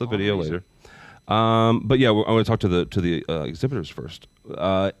 we'll post the video later. But yeah, I want to talk to the exhibitors first.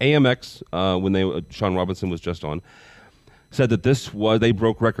 AMX, when Sean Robinson was just on, said that they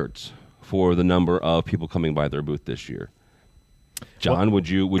broke records for the number of people coming by their booth this year. John, would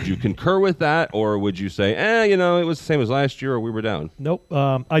you concur with that, or would you say, it was the same as last year, or we were down? Nope.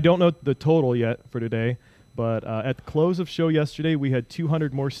 I don't know the total yet for today, but at the close of show yesterday, we had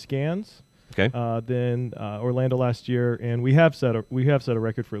 200 more scans. Okay. Than Orlando last year, and we have set a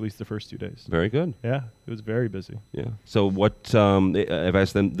record for at least the first 2 days. Very good. Yeah, it was very busy. Yeah. So what? I've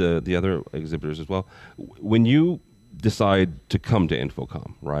asked them the other exhibitors as well. When you decide to come to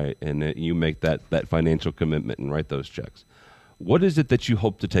Infocom, right, and you make that financial commitment and write those checks, what is it that you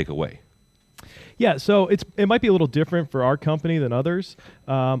hope to take away? Yeah, so it might be a little different for our company than others.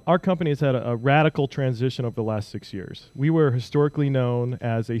 Our company has had a radical transition over the last 6 years. We were historically known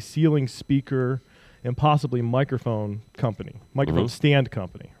as a ceiling speaker and possibly microphone stand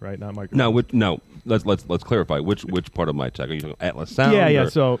company, right? Not microphone. No. Let's clarify. Which part of my tech? Are you talking Atlas Sound? Yeah.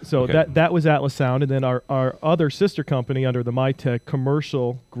 So okay. that was Atlas Sound, and then our other sister company under the MyTech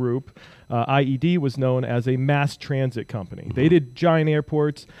commercial group, IED, was known as a mass transit company. Mm-hmm. They did giant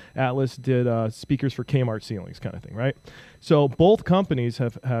airports. Atlas did speakers for Kmart ceilings, kind of thing, right? So both companies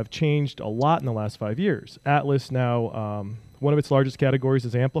have changed a lot in the last 5 years. Atlas now, one of its largest categories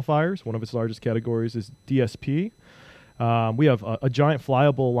is amplifiers. One of its largest categories is DSP. We have a giant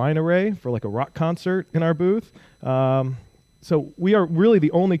flyable line array for like a rock concert in our booth. So we are really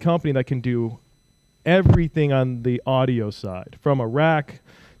the only company that can do everything on the audio side, from a rack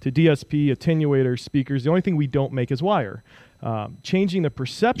to DSP, attenuators, speakers. The only thing we don't make is wire. Changing the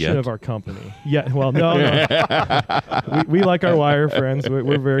perception of our company. Yeah, well, no. we like our wire friends.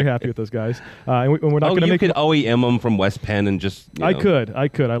 We're very happy with those guys. And we're not going to make. You could OEM them from West Penn and just. I could.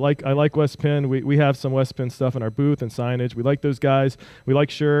 I like West Penn. We have some West Penn stuff in our booth and signage. We like those guys. We like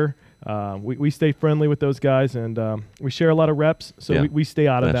Shure. We stay friendly with those guys, and we share a lot of reps, so we stay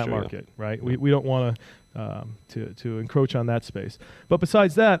out of that market, right? We don't want to encroach on that space. But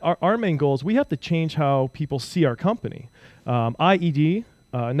besides that, our main goal is we have to change how people see our company. IED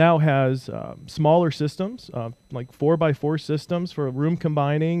now has smaller systems, like 4x4 systems for room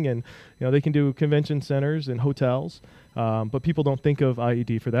combining, and they can do convention centers and hotels. But people don't think of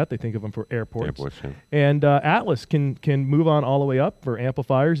IED for that. They think of them for airports. Yeah. And Atlas can move on all the way up for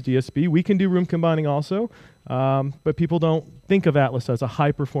amplifiers, DSP. We can do room combining also. But people don't think of Atlas as a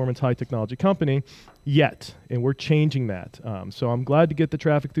high-performance, high-technology company yet, and we're changing that. So I'm glad to get the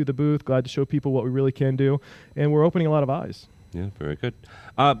traffic through the booth, glad to show people what we really can do, and we're opening a lot of eyes. Yeah, very good.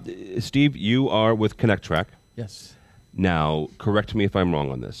 Steve, you are with Connect Track. Yes. Now, correct me if I'm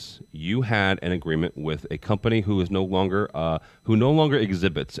wrong on this. You had an agreement with a company who no longer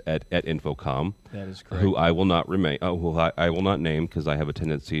exhibits at Infocom. That is correct. Who I will not I will not name because I have a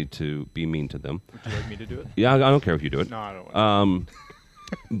tendency to be mean to them. Would you like me to do it? Yeah, I don't care if you do it. No, I don't want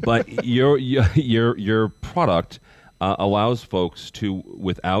But your product allows folks to,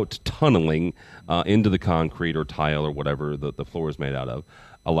 without tunneling into the concrete or tile or whatever the floor is made out of,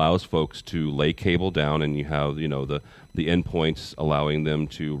 allows folks to lay cable down, and you have the endpoints allowing them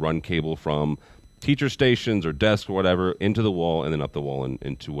to run cable from teacher stations or desks or whatever into the wall and then up the wall and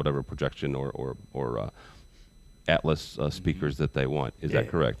into whatever projection or Atlas speakers that they want. Is that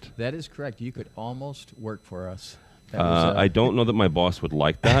correct? That is correct. You could almost work for us. Was, I don't know that my boss would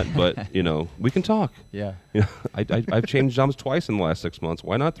like that, but we can talk. Yeah. I've changed jobs twice in the last 6 months.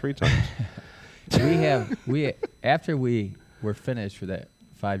 Why not 3 times? After we were finished with that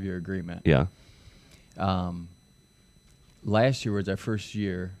 5-year agreement. Yeah. Last year was our first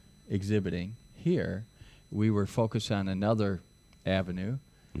year exhibiting here. We were focused on another avenue,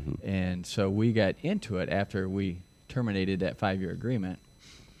 and so we got into it after we terminated that 5-year agreement.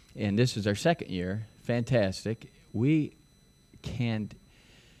 And this is our second year. Fantastic. We can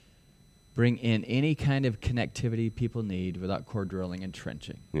bring in any kind of connectivity people need without core drilling and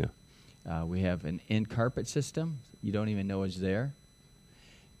trenching. Yeah. We have an in-carpet system. You don't even know it's there.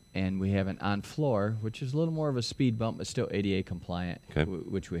 And we have an on-floor, which is a little more of a speed bump, but still ADA compliant,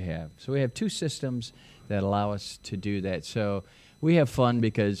 which we have. So we have 2 systems that allow us to do that. So we have fun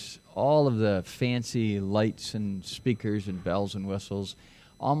because all of the fancy lights and speakers and bells and whistles,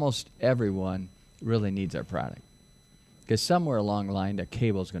 almost everyone really needs our product. Because somewhere along the line, a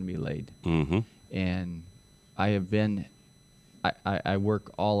cable is going to be laid. Mm-hmm. And I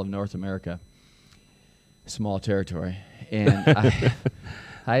work all of North America, small territory, and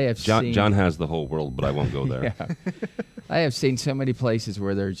I have seen... John has the whole world, but I won't go there. Yeah. I have seen so many places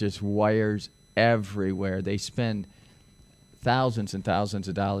where there's just wires everywhere. They spend thousands and thousands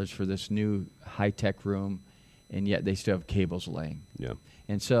of dollars for this new high-tech room, and yet they still have cables laying. Yeah.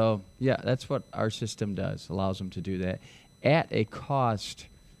 And so, that's what our system does, allows them to do that at a cost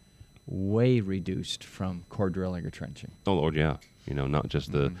way reduced from core drilling or trenching. Oh, Lord, yeah. Not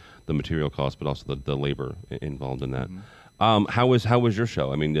just the material cost, but also the labor involved in that. How was your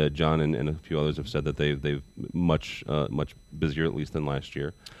show? I mean, John and a few others have said that they've much busier, at least, than last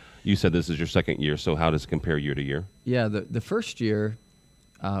year. You said this is your second year, so how does it compare year to year? Yeah, the first year,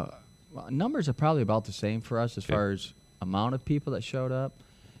 numbers are probably about the same for us as far as amount of people that showed up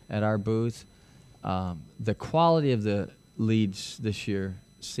at our booth. The quality of the leads this year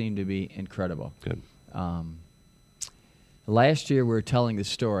seemed to be incredible. Good. Last year, we were telling the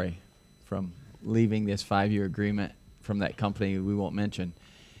story from leaving this 5-year agreement from that company we won't mention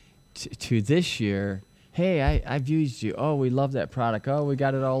to this year. Hey, I've used you. Oh, we love that product. Oh, we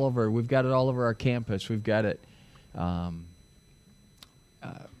got it all over. We've got it all over our campus. We've got it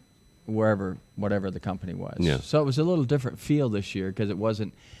whatever the company was. Yeah. So it was a little different feel this year because it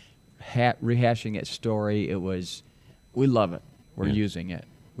wasn't rehashing that story. It was, we love it. We're using it.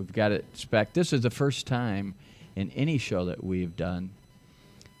 We've got it spec. This is the first time in any show that we've done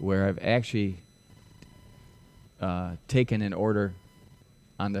where I've actually taken an order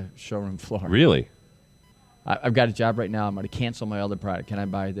on the showroom floor. Really? I've got a job right now. I'm going to cancel my other product. Can I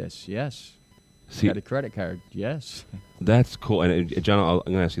buy this? Yes. See, got a credit card? Yes. That's cool. And John, I'm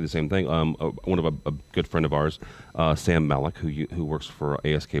going to ask you the same thing. One of a good friend of ours, Sam Malik, who works for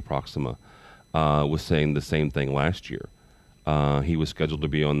ASK Proxima, was saying the same thing last year. He was scheduled to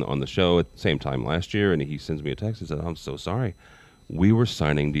be on the show at the same time last year, and he sends me a text and said, "I'm so sorry. We were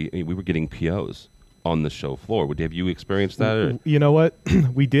getting POs on the show floor. Have you experienced that?" Or? You know what?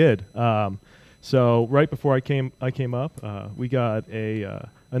 We did. So right before I came up, we got a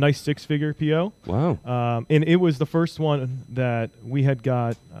nice 6-figure PO. Wow. And it was the first one that we had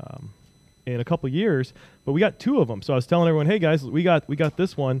got in a couple years, but we got 2 of them. So I was telling everyone, "Hey guys, we got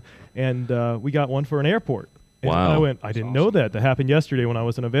this one, and we got one for an airport." And wow. I didn't know that. That happened yesterday when I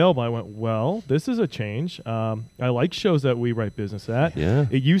wasn't available. I went, well, this is a change. I like shows that we write business at. Yeah.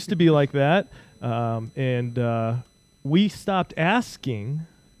 It used to be like that. And we stopped asking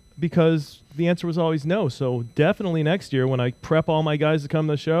because the answer was always no. So definitely next year when I prep all my guys to come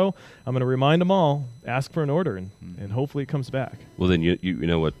to the show, I'm going to remind them all, ask for an order, and hopefully it comes back. Well, then you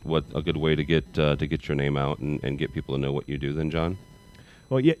know what a good way to get your name out and get people to know what you do then, John?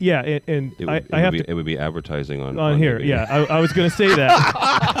 Well, yeah, and it would be advertising on here. TV. Yeah, I was going to say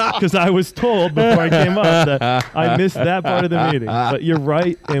that because I was told before I came up that I missed that part of the meeting. But you're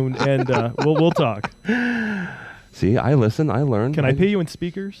right, and we'll talk. See, I listen, I learn. Can I pay you in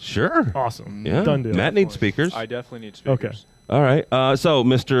speakers? Sure. Awesome. Yeah. Done deal. Matt needs speakers. I definitely need speakers. Okay. All right. So,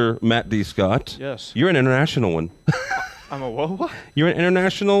 Mr. Matt D. Scott. Yes. You're an international one. I'm a what? You're an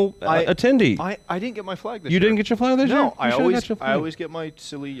international attendee. I didn't get my flag this year. You year. didn't get your flag this year? No, I always get my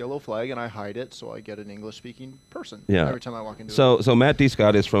silly yellow flag and I hide it so I get an English speaking person every time I walk into So Matt D.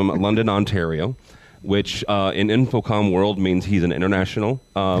 Scott is from London, Ontario. which in Infocom world means he's an international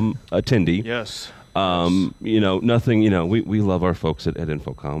attendee. Yes. Nothing. We love our folks at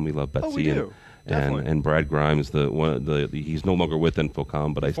Infocom. We love Betsy we do. and Brad Grimes. He's no longer with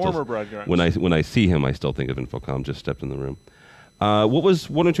Infocom, but Former Brad Grimes. when I see him, I still think of Infocom. Just stepped in the room. What was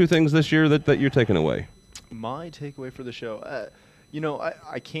one or two things this year that you're taking away? My takeaway for the show,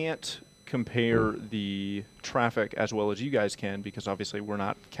 I can't compare the traffic as well as you guys can, because obviously we're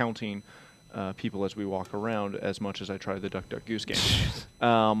not counting people as we walk around as much as I try the Duck Duck Goose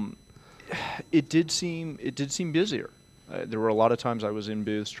game. It did seem busier. There were a lot of times I was in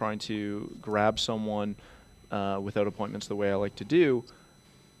booths trying to grab someone without appointments the way I like to do,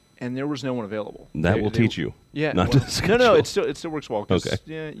 and there was no one available. That will teach you. Yeah. Not well, to schedule. No, it still works well. 'Cause,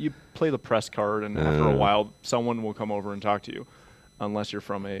 Okay. you play the press card, and after a while, someone will come over and talk to you, unless you're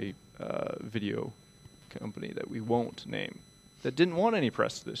from a video company that we won't name that didn't want any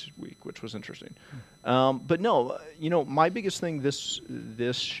press this week, which was interesting. But no, my biggest thing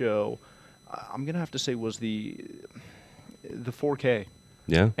this show, I'm gonna have to say, was the 4K.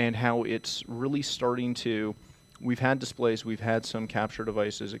 Yeah. And how it's really starting to. We've had displays, we've had some capture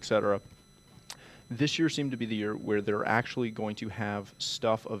devices, etc. This year seemed to be the year where they're actually going to have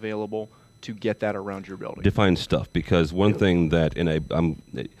stuff available to get that around your building. Define stuff, because one thing that I'm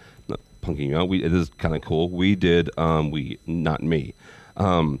not punking you out. It is kind of cool. We did. Not me.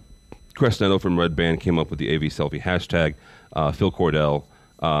 Chris Netto from Red Band came up with the AV Selfie hashtag. Phil Cordell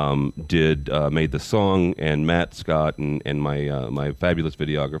made the song, and Matt Scott and my fabulous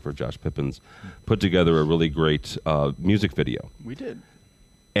videographer Josh Pippins put together a really great music video. We did,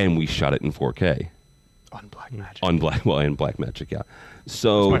 and we shot it in 4K on Blackmagic. In Blackmagic, yeah.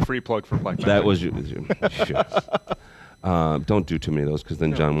 So that's my free plug for Blackmagic. That was don't do too many of those, because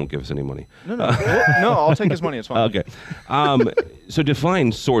then John won't give us any money. No, I'll take his money. It's fine. Okay. So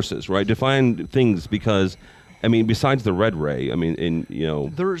define sources, right? Define things, because besides the Red Ray,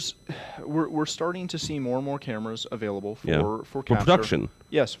 we're starting to see more and more cameras available for capture. For production.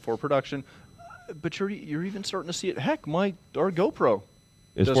 Yes, for production. But you're even starting to see it. Heck, our GoPro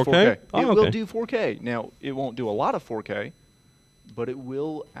does 4K. Oh, it okay. will do 4K. Now, it won't do a lot of 4K, but it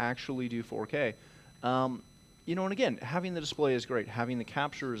will actually do 4K. And again, having the display is great. Having the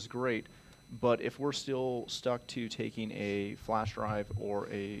capture is great. But if we're still stuck to taking a flash drive or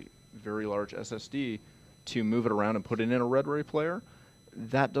a very large SSD to move it around and put it in a Red Ray player,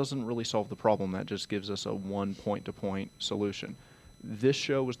 that doesn't really solve the problem. That just gives us a one point-to-point solution. This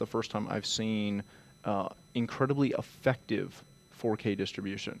show was the first time I've seen incredibly effective 4K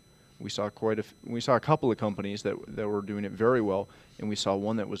distribution. We saw a couple of companies that were doing it very well, and we saw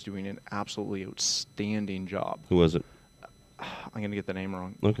one that was doing an absolutely outstanding job. Who was it? I'm going to get the name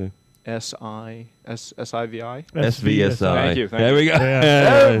wrong. Okay. SIVI? SVSI. Thank you. There we go.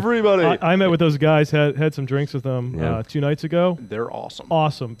 Everybody. I met with those guys, had some drinks with them 2 nights ago. They're awesome.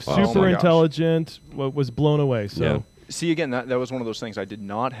 Awesome. Oh Super intelligent. Was blown away. So. Yeah. See, again, that was one of those things. I did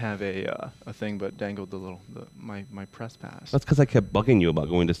not have a thing, but dangled my press pass. That's because I kept bugging you about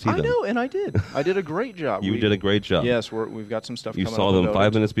going to see them. I know, and I did. I did a great job. You did a great job. Yes, we've got some stuff. You coming saw up them about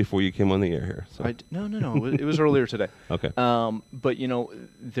 5 minutes before you came on the air here. So. No. It was earlier today. Okay. But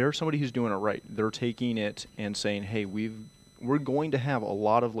there's somebody who's doing it right. They're taking it and saying, "Hey, we're going to have a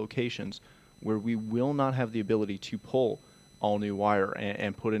lot of locations where we will not have the ability to pull all new wire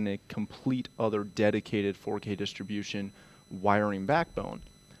and put in a complete other dedicated 4K distribution wiring backbone."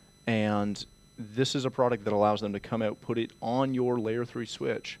 And this is a product that allows them to come out, put it on your layer 3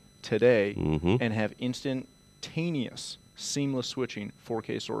 switch today, and have instantaneous, seamless switching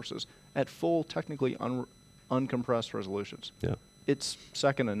 4K sources at full, technically uncompressed resolutions. Yeah. It's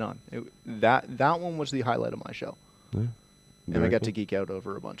second to none. That one was the highlight of my show. Yeah. And I got to geek out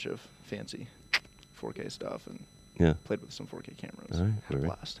over a bunch of fancy 4K stuff and played with some 4K cameras. All right. Had a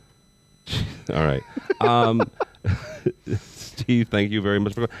blast. All right. Steve, thank you very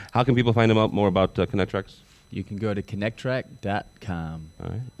much. How can people find out more about ConnectTrax? You can go to connecttrack.com. All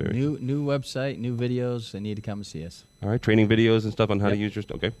right. Very new website, new videos. They need to come and see us. All right. Training videos and stuff on how to use your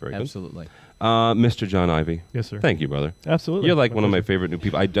stuff. Okay. Very Absolutely. good. Mr. John Ivey. Yes, sir. Thank you, brother. Absolutely. You're like one of my favorite new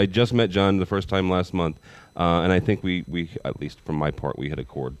people. I just met John the first time last month, and I think we at least from my part, we hit a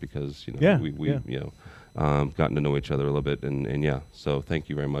chord because we gotten to know each other a little bit, and so thank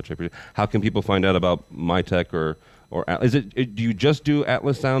you very much. I appreciate it. How can people find out about MyTech or or is it? Do you just do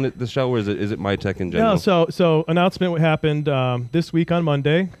Atlas Sound at the show, or is it MyTech in general? No, so announcement happened this week on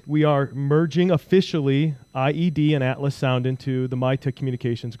Monday. We are merging officially IED and Atlas Sound into the MyTech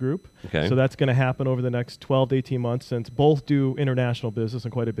Communications Group. Okay. So that's going to happen over the next 12 to 18 months, since both do international business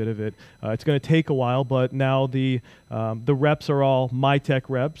and quite a bit of it. It's going to take a while, but now the reps are all MyTech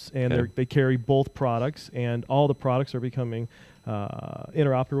reps, and they carry both products, and all the products are becoming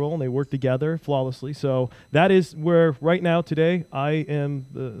interoperable, and they work together flawlessly. So that is where right now today I am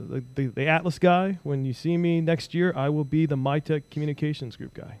the Atlas guy. When you see me next year, I will be the MyTech Communications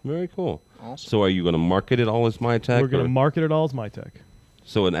Group guy. Very cool. Awesome. So are you going to market it all as MyTech? We're going to market it all as MyTech.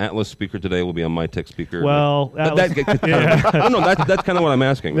 So an Atlas speaker today will be a MyTech speaker. Well, that's kind of what I'm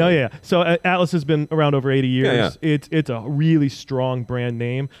asking. No, yeah. So Atlas has been around over 80 years. Yeah. It's a really strong brand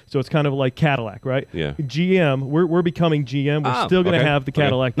name. So it's kind of like Cadillac, right? Yeah. GM, we're becoming GM. We're still going to have the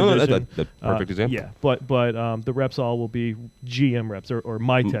Cadillac division. No, that's perfect example. Yeah, but the reps all will be GM reps or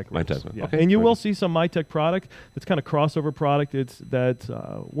MyTech reps. MyTech. Yeah. Okay. And you will see some MyTech product that's kind of crossover product.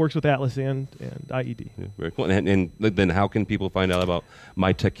 That works with Atlas and IED. Yeah, very cool. And then how can people find out about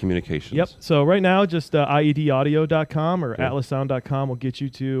MyTech Communications? Yep. So right now, just iedaudio.com or atlassound.com will get you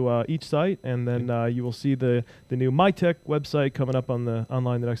to each site, and then you will see the new MyTech website coming up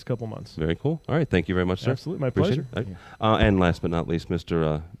online the next couple months. Very cool. All right. Thank you very much, sir. Absolutely. My Appreciate pleasure. it. And last but not least,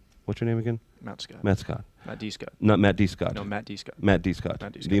 Mr. What's your name again? Matt Scott. Matt Scott. Matt D. Scott. Not Matt D. Scott. No, Matt D. Scott. Matt D. Scott.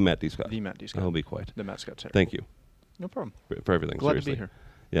 Matt D. Scott. The Matt D. Scott. The Matt D. Scott. I'll be quiet. The Matt Scott. Thank you. No problem. For everything. Glad seriously. to be here.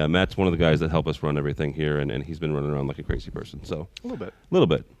 Yeah, Matt's one of the guys that help us run everything here, and he's been running around like a crazy person. So A little bit. A little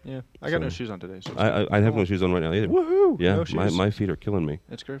bit. Yeah. I got no shoes on today. So I have no shoes on right now either. Woohoo! Yeah, No shoes. my feet are killing me.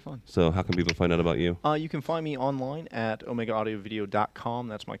 It's great fun. So how can people find out about you? You can find me online at OmegaAudioVideo.com.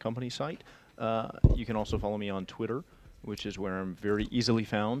 That's my company site. You can also follow me on Twitter, which is where I'm very easily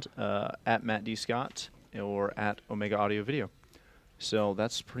found, at Matt D. Scott or at Omega Audio Video. So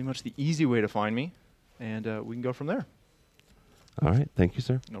that's pretty much the easy way to find me, and we can go from there. All right, thank you,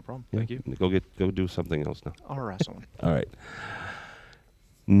 sir. No problem. Yeah, Thank you. Go do something else now. I'll harass someone. All right.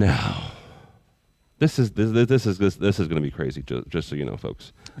 Now, this is going to be crazy. Just so you know,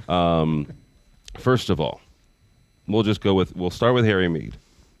 folks. First of all, we'll start with Harry Mead.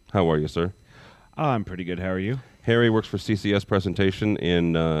 How are you, sir? I'm pretty good. How are you? Harry works for CCS Presentation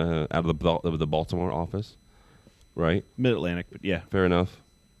in out of the Baltimore office, right? Mid-Atlantic, but yeah. Fair enough.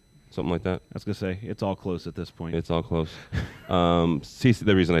 Something like that. I was going to say, it's all close at this point. It's all close.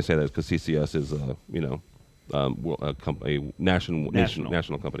 The reason I say that is because CCS is, a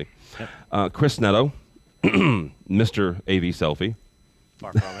national company. Yep. Chris Netto, Mr. AV Selfie.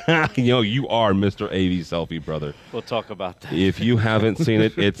 Far from it. You are Mr. AV Selfie, brother. We'll talk about that. If you haven't seen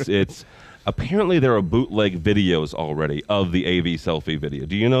it, it's apparently there are bootleg videos already of the AV Selfie video.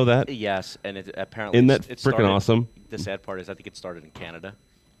 Do you know that? Yes, and it apparently Isn't that it freaking awesome? The sad part is I think it started in Canada.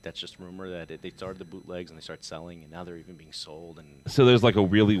 That's just rumor that they started the bootlegs and they started selling, and now they're even being sold. And so there's like a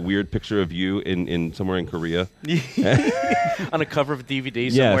really weird picture of you in somewhere in Korea on a cover of a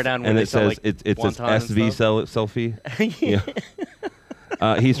DVD somewhere down where and they it sell says like it says wonton selfie.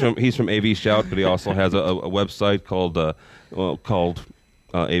 Yeah. He's from AV Shout, but he also has a website called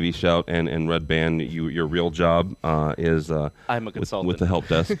AV Shout and Red Band. Your real job is I'm a consultant with the help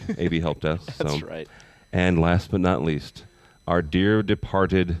desk, AV help desk. That's right. And last but not least, our dear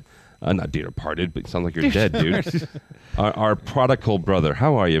departed, not dear departed, but it sounds like you're dead, dude. Our prodigal brother.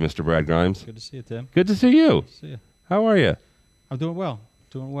 How are you, Mr. Brad Grimes? Good to see you, Tim. Good to see you. Good to see you. How are you? I'm doing well.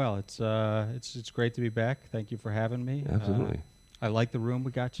 It's great to be back. Thank you for having me. Absolutely. I like the room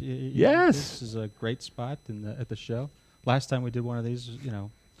we got you. Yes. This is a great spot at the show. Last time we did one of these,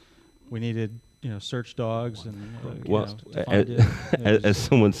 we needed search dogs and as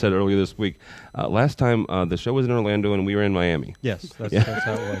someone said earlier this week, last time the show was in Orlando and we were in Miami. Yes, that's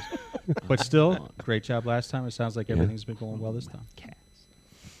how it was. But still, great job last time. It sounds like everything's been going well this time.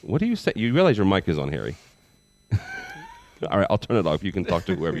 What do you say? You realize your mic is on, Harry? All right, I'll turn it off. You can talk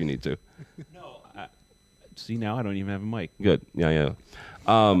to whoever you need to. See, now I don't even have a mic. Good. Yeah.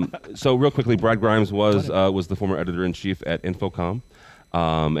 So real quickly, Brad Grimes was the former editor-in-chief at Infocom.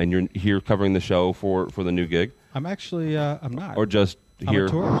 And you're here covering the show for the new gig. I'm actually I'm not. Or just here. I'm a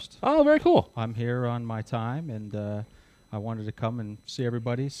tourist. Oh, very cool. I'm here on my time, and I wanted to come and see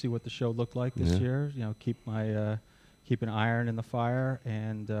everybody, see what the show looked like this year. Keep an iron in the fire,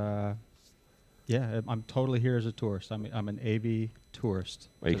 and I'm totally here as a tourist. I'm an AV tourist.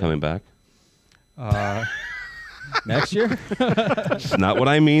 Are you coming back? Next year? That's not what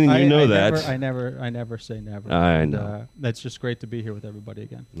I mean, and you know that. I never say never. I know. That's just great to be here with everybody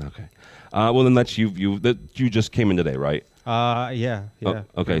again. Okay. Well, then that's you just came in today, right? Yeah. Okay,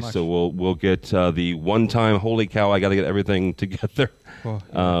 pretty much. so we'll get the one-time holy cow, I got to get everything together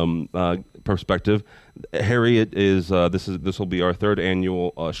perspective. Harry, it is this will be our third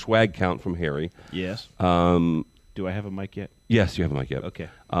annual swag count from Harry. Yes. Do I have a mic yet? Yes, you have a mic yet. Okay.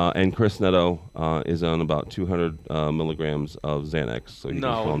 And Chris Netto is on about 200 milligrams of Xanax. So you can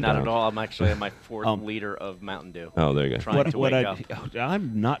slow No, him not down. at all. I'm actually at my fourth liter of Mountain Dew. Oh, there you go. Trying to wake up.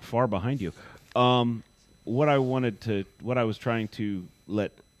 I'm not far behind you. What I was trying to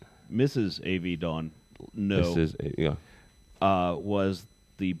let Mrs. AV Dawn know was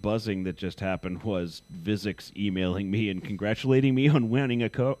the buzzing that just happened was Vizix emailing me and congratulating me on winning a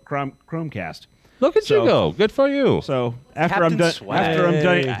Chromecast. Look at you go! Good for you. So after I'm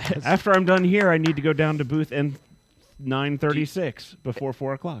done here, I need to go down to booth N936 before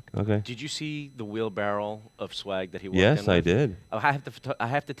 4 o'clock. Okay. Did you see the wheelbarrow of swag that he walked Yes, in I with? did. Oh, I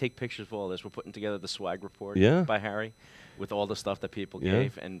have to take pictures of all this. We're putting together the swag report by Harry with all the stuff that people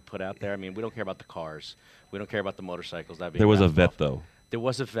gave and put out there. I mean, we don't care about the cars. We don't care about the motorcycles. There was a vet, though. There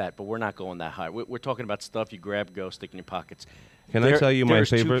was a vet, but we're not going that high. We're talking about stuff you grab, go, stick in your pockets. Can I tell you my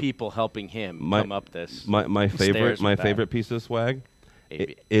favorite? There's 2 people helping him come up this. My favorite piece of swag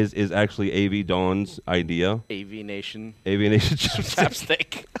is actually AV Dawn's idea. AV Nation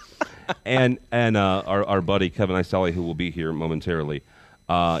chapstick. and our buddy Kevin Isali, who will be here momentarily,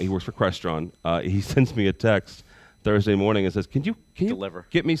 he works for Crestron. He sends me a text Thursday morning and says, "Can you deliver?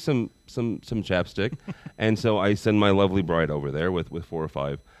 Get me some chapstick?" And so I send my lovely bride over there with 4 or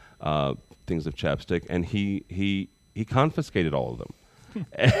 5 things of chapstick, and he confiscated all of them.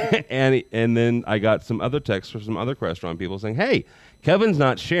 and then I got some other texts from some other Crestron people saying, "Hey, Kevin's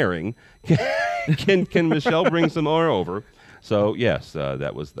not sharing. Can Michelle bring some more over?" So yes,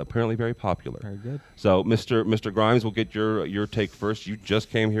 that was apparently very popular. Very good. So Mr. Grimes, we'll get your take first. You just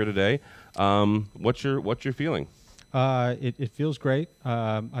came here today. What's your feeling? It feels great.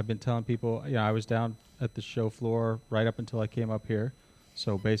 I've been telling people, I was down at the show floor right up until I came up here.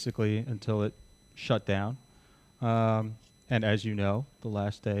 So basically until it shut down. And as you know, the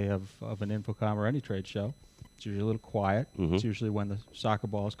last day of an Infocom or any trade show, it's usually a little quiet. Mm-hmm. It's usually when the soccer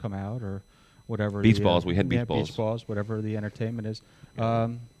balls come out or whatever. Beach balls. We had beach balls. Beach balls, whatever the entertainment is.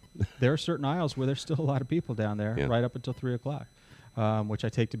 There are certain aisles where there's still a lot of people down there right up until 3 o'clock, which I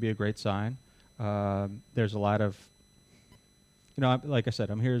take to be a great sign. There's a lot of, like I said,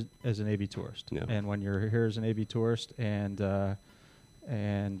 I'm here as an AV tourist. Yeah. And when you're here as an AV tourist and you're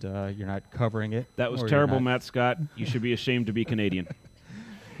not covering it. That was terrible, Matt Scott. You should be ashamed to be Canadian.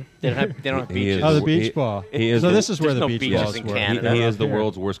 They don't have beaches. The beach ball. This is where the beach balls were. He is the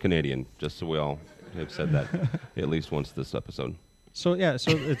world's worst Canadian, just so we all have said that at least once this episode. So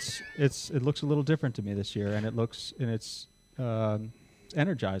it looks a little different to me this year, and it's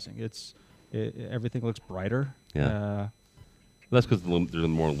energizing. Everything looks brighter. Yeah. That's because there's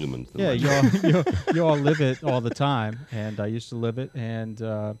more lumens. Yeah, you all live it all the time, and I used to live it, and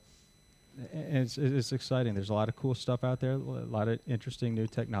it's exciting. There's a lot of cool stuff out there, a lot of interesting new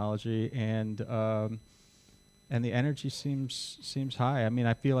technology, and the energy seems high. I mean,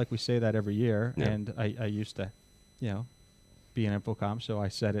 I feel like we say that every year, and I used to, be an Infocom, so I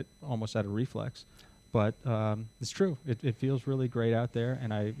said it almost out of reflex. But it's true. It feels really great out there,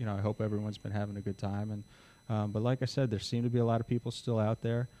 and I hope everyone's been having a good time. And but like I said, there seem to be a lot of people still out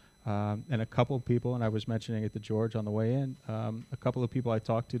there, and a couple of people, and I was mentioning it to George on the way in, a couple of people I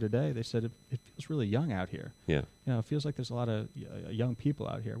talked to today, they said it feels really young out here. Yeah. It feels like there's a lot of young people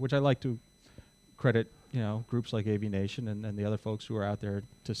out here, which I like to credit, groups like AV Nation and the other folks who are out there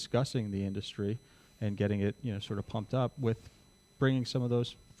discussing the industry and getting it, sort of pumped up with bringing some of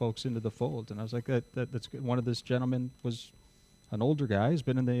those folks into the fold. And I was like, that's good. One of this gentlemen was an older guy. He's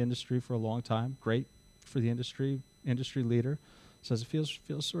been in the industry for a long time. Great for the industry leader. Says it feels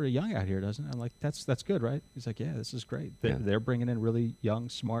sort of young out here, doesn't it? I'm like, that's good, right? He's like, yeah, this is great. They're bringing in really young,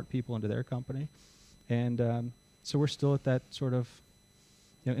 smart people into their company. And so we're still at that sort of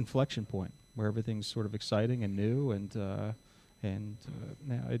inflection point where everything's sort of exciting and new.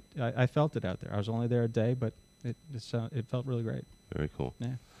 Now I felt it out there. I was only there a day, but it felt really great. Very cool.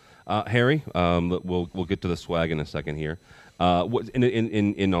 Yeah. Harry, we'll get to the swag in a second here.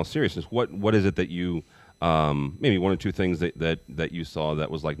 In all seriousness, what is it that you maybe 1 or 2 things that you saw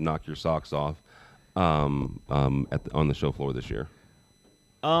that was like knock your socks off on the show floor this year?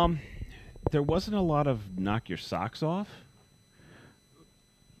 There wasn't a lot of knock your socks off,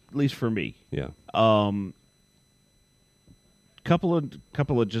 at least for me. Yeah. Couple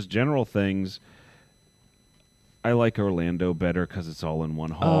of just general things. I like Orlando better because it's all in one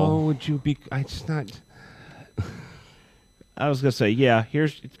hall. Oh, would you be? I just not. I was gonna say, yeah.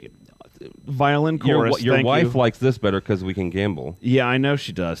 violin chorus. Your thank wife you. likes this better because we can gamble. Yeah, I know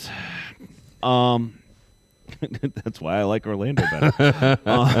she does. That's why I like Orlando better.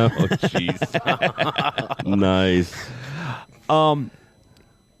 Oh, jeez. Nice. On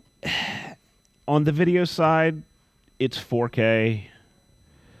the video side, it's 4K.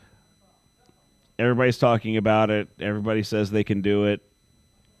 Everybody's talking about it. Everybody says they can do it.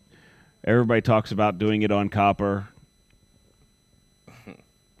 Everybody talks about doing it on copper.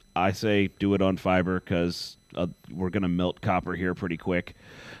 I say do it on fiber because we're going to melt copper here pretty quick.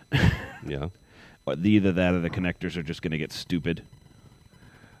 Yeah. Either that or the connectors are just going to get stupid.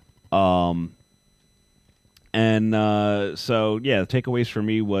 So, the takeaways for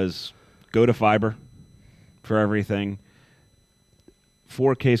me was go to fiber for everything.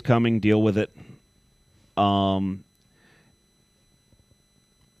 4K's coming. Deal with it.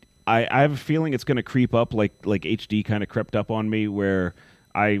 I have a feeling it's going to creep up like HD kind of crept up on me, where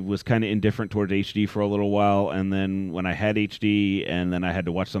I was kind of indifferent towards HD for a little while, and then when I had HD and then I had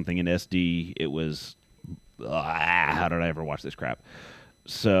to watch something in SD, it was, how did I ever watch this crap?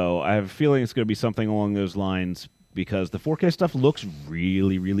 So I have a feeling it's going to be something along those lines, because the 4K stuff looks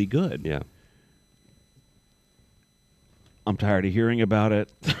really, really good. Yeah. I'm tired of hearing about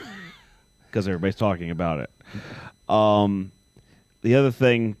it because everybody's talking about it. The other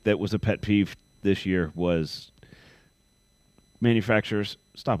thing that was a pet peeve this year was manufacturers,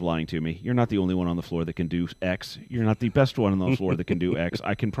 stop lying to me. You're not the only one on the floor that can do X. You're not the best one on the floor that can do X.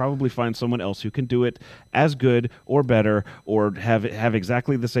 I can probably find someone else who can do it as good or better or have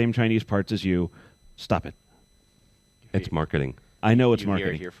exactly the same Chinese parts as you. Stop it. It's marketing. I know it's You marketing.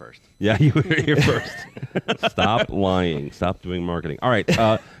 hear it here first. Yeah, you were here first. Stop lying. Stop doing marketing. All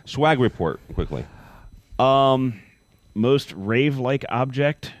right, swag report quickly. Most rave-like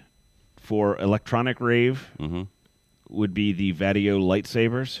object for electronic rave would be the Vadio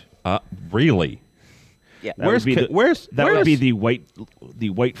lightsabers. Really? Yeah. That would be the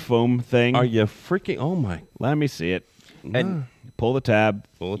white foam thing. Are you freaking? Oh my! Let me see it. And pull the tab.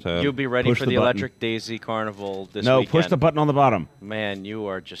 Pull the tab. You'll be ready Push for the the button. Electric Daisy Carnival this No, weekend. push the button on the bottom. Man, you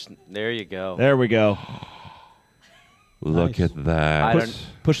are just there. You go. There we go. Look at that. I don't.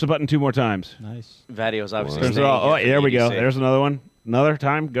 Push the button 2 more times. Nice. Vadio's obviously. Turns it staying all. Oh, here for there we go. EDC. There's another one. Another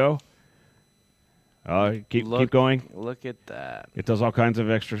time. Go. Keep going. Look at that. It does all kinds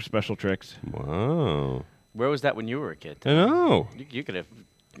of extra special tricks. Wow. Where was that when you were a kid? I know. You could have.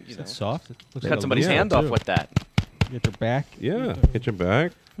 It's soft. It looks Cut like somebody's leather, hand off too. with that. Get your back. Yeah, get your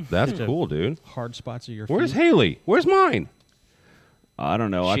back. That's Get cool, dude. Hard spots of your Where's feet. Haley? Where's mine? I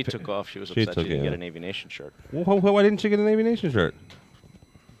don't know. She took off. She was She upset took she didn't it, get yeah. a Navy Nation shirt. Well, why didn't you get a Navy Nation shirt?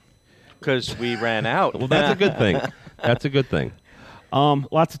 Because we ran out. Well, that's a good thing. That's a good thing.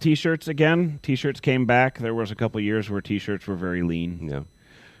 Lots of T-shirts again. T-shirts came back. There was a couple years where T-shirts were very lean. Yeah.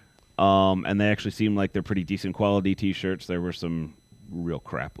 And they actually seemed like they're pretty decent quality T-shirts. There were some real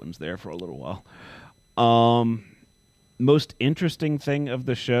crap ones there for a little while. Most interesting thing of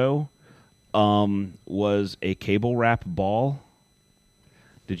the show was a cable wrap ball.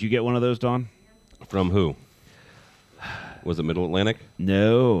 Did you get one of those, Dawn? From who? Was it Middle Atlantic?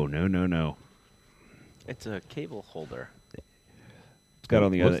 No. It's a cable holder. It's got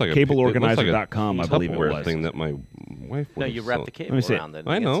on the Looks like a- cableorganizer.com, it looks I like a believe it Tupperware was. thing that my wife. No, would you have wrap sold. the Let me cable see. around it.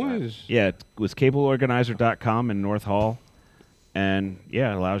 I know. inside. it's- Yeah, it was cableorganizer.com in North Hall. And,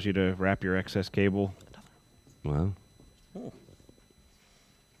 yeah, it allows you to wrap your excess cable. Wow.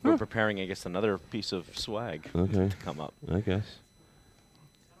 We're preparing, I guess, another piece of swag Okay. to come up. I guess.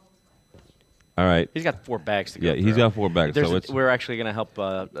 All right. He's got 4 bags to go. Yeah, he's got 4 bags. There's So a- it's we're actually going to help. Yeah,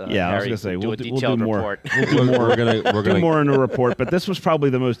 I was Harry going to say, do we'll a do detailed more. report. We'll do more. We're gonna do more in a report, but this was probably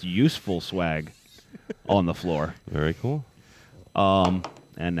the most useful swag on the floor. Very cool.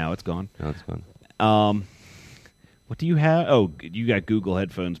 And now it's gone. Now it's gone. What do you have? Oh, you got Google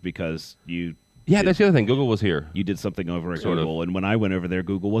headphones because you. Yeah, that's the other thing. Google was here. You did something over at Sort of. Google, and when I went over there,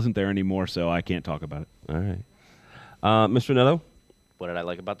 Google wasn't there anymore, so I can't talk about it. All right. Mr. Netto, What did I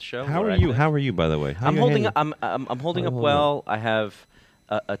like about the show? how What are did I you? think? How are you, by the way? How I'm you holding. handling- I'm holding up Hold well. I have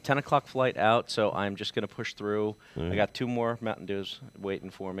a 10 o'clock flight out, so I'm just going to push through. All right. I got 2 more Mountain Dews waiting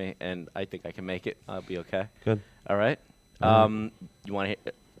for me, and I think I can make it. I'll be okay. Good. All right. All right. You want to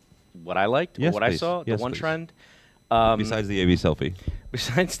hear what I liked? Yes, what I please. saw? Yes, the one please. trend? Besides the AV selfie.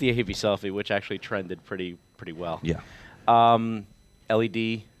 Besides the AV selfie, which actually trended pretty well. Yeah.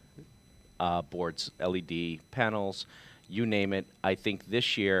 LED boards, LED panels, you name it. I think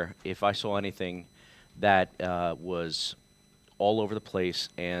this year, if I saw anything that was all over the place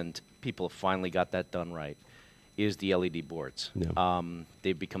and people have finally got that done right, is the LED boards. Yeah.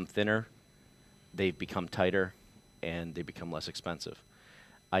 They've become thinner, they've become tighter, and they become less expensive.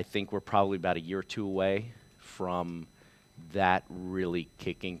 I think we're probably about a year or two away from that really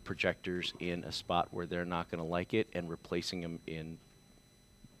kicking projectors in a spot where they're not going to like it and replacing them in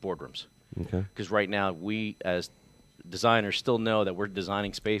boardrooms. Okay. Because right now, we as designers still know that we're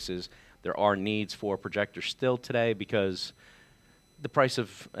designing spaces. There are needs for projectors still today because the price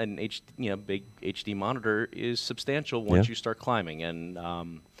of an big HD monitor is substantial once you start climbing,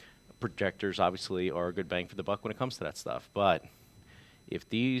 and projectors obviously are a good bang for the buck when it comes to that stuff. But if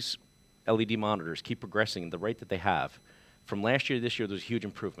these LED monitors keep progressing at the rate that they have, from last year to this year, there's a huge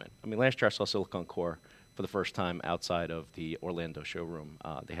improvement. I mean, last year I saw Silicon Core for the first time outside of the Orlando showroom.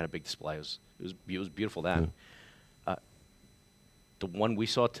 They had a big display. It was beautiful then. The one we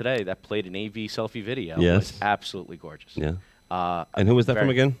saw today that played an AV selfie video was absolutely gorgeous. Yeah. And who was that from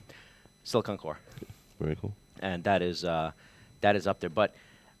again? Silicon Core. Very cool. And that is up there. But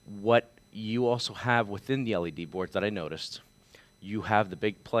what you also have within the LED boards that I noticed, you have the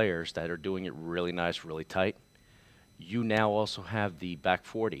big players that are doing it really nice, really tight. You now also have the back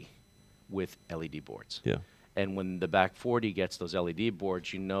 40 with LED boards. Yeah. And when the back 40 gets those LED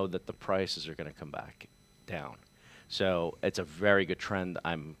boards, you know that the prices are going to come back down. So it's a very good trend.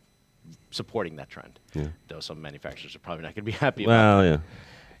 I'm supporting that trend. Yeah. Though some manufacturers are probably not going to be happy about it.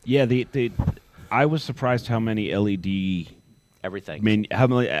 Yeah. Yeah, I was surprised how many LED... Everything. I mean, how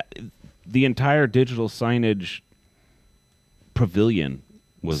many... the entire digital signage pavilion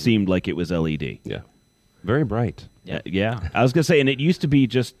seemed like it was LED. Yeah. Very bright. Yeah. I was going to say, and it used to be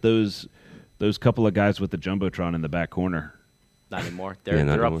just those couple of guys with the Jumbotron in the back corner. Not anymore.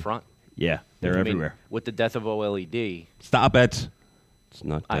 They're up front. Yeah, they're everywhere. With the death of OLED. Stop it. It's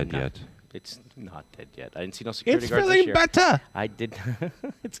not dead yet. It's not dead yet. I didn't see no security guards feeling this year. better. I did.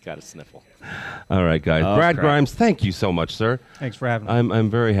 It's got a sniffle. All right, guys. Brad Grimes, thank you so much, sir. Thanks for having me. I'm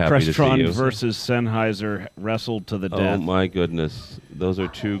very happy to see you. Crestron versus Sennheiser wrestled to the death. Oh, my goodness. Those are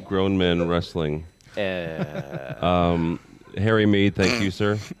two grown men wrestling. Harry Mead, thank you,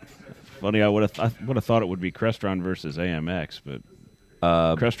 sir. Funny, I would have thought it would be Crestron versus AMX, but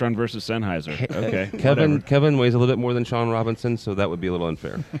Crestron versus Sennheiser. Okay, Kevin weighs a little bit more than Sean Robinson, so that would be a little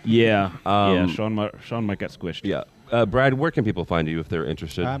unfair. Yeah, Sean might get squished. Yeah, Brad, where can people find you if they're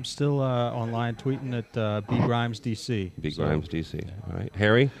interested? I'm still online tweeting at BGrimesDC. BGrimesDC. All right,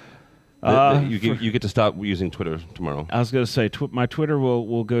 Harry. You get to stop using Twitter tomorrow. I was going to say my Twitter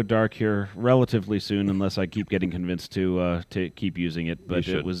will go dark here relatively soon unless I keep getting convinced to keep using it. But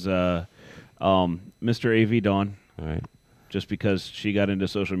it was Mr. AV Dawn. All right. Just because she got into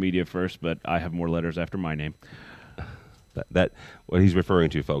social media first, but I have more letters after my name. That what he's referring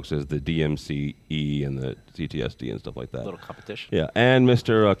to, folks, is the DMCE and the CTSD and stuff like that. A little competition. Yeah, and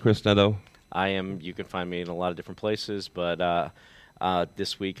Mr. Chris Netto. You can find me in a lot of different places, but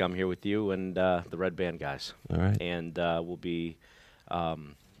this week I'm here with you and the Red Band guys. All right. And we'll be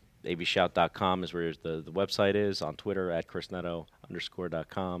avshout.com is where the website is, on Twitter at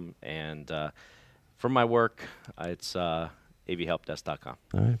chrisnetto_.com, and for my work, it's avhelpdesk.com.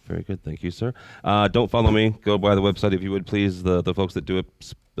 All right, very good. Thank you, sir. Don't follow me. Go by the website if you would, please. The folks that do it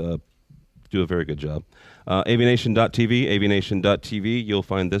do a very good job. Aviation.tv, you'll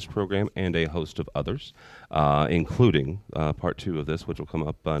find this program and a host of others, including part 2 of this, which will come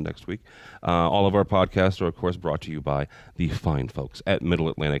up next week. All of our podcasts are, of course, brought to you by the fine folks at Middle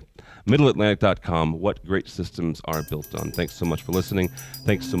Atlantic. MiddleAtlantic.com, what great systems are built on. Thanks so much for listening.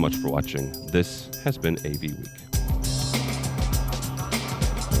 Thanks so much for watching. This has been AV Week.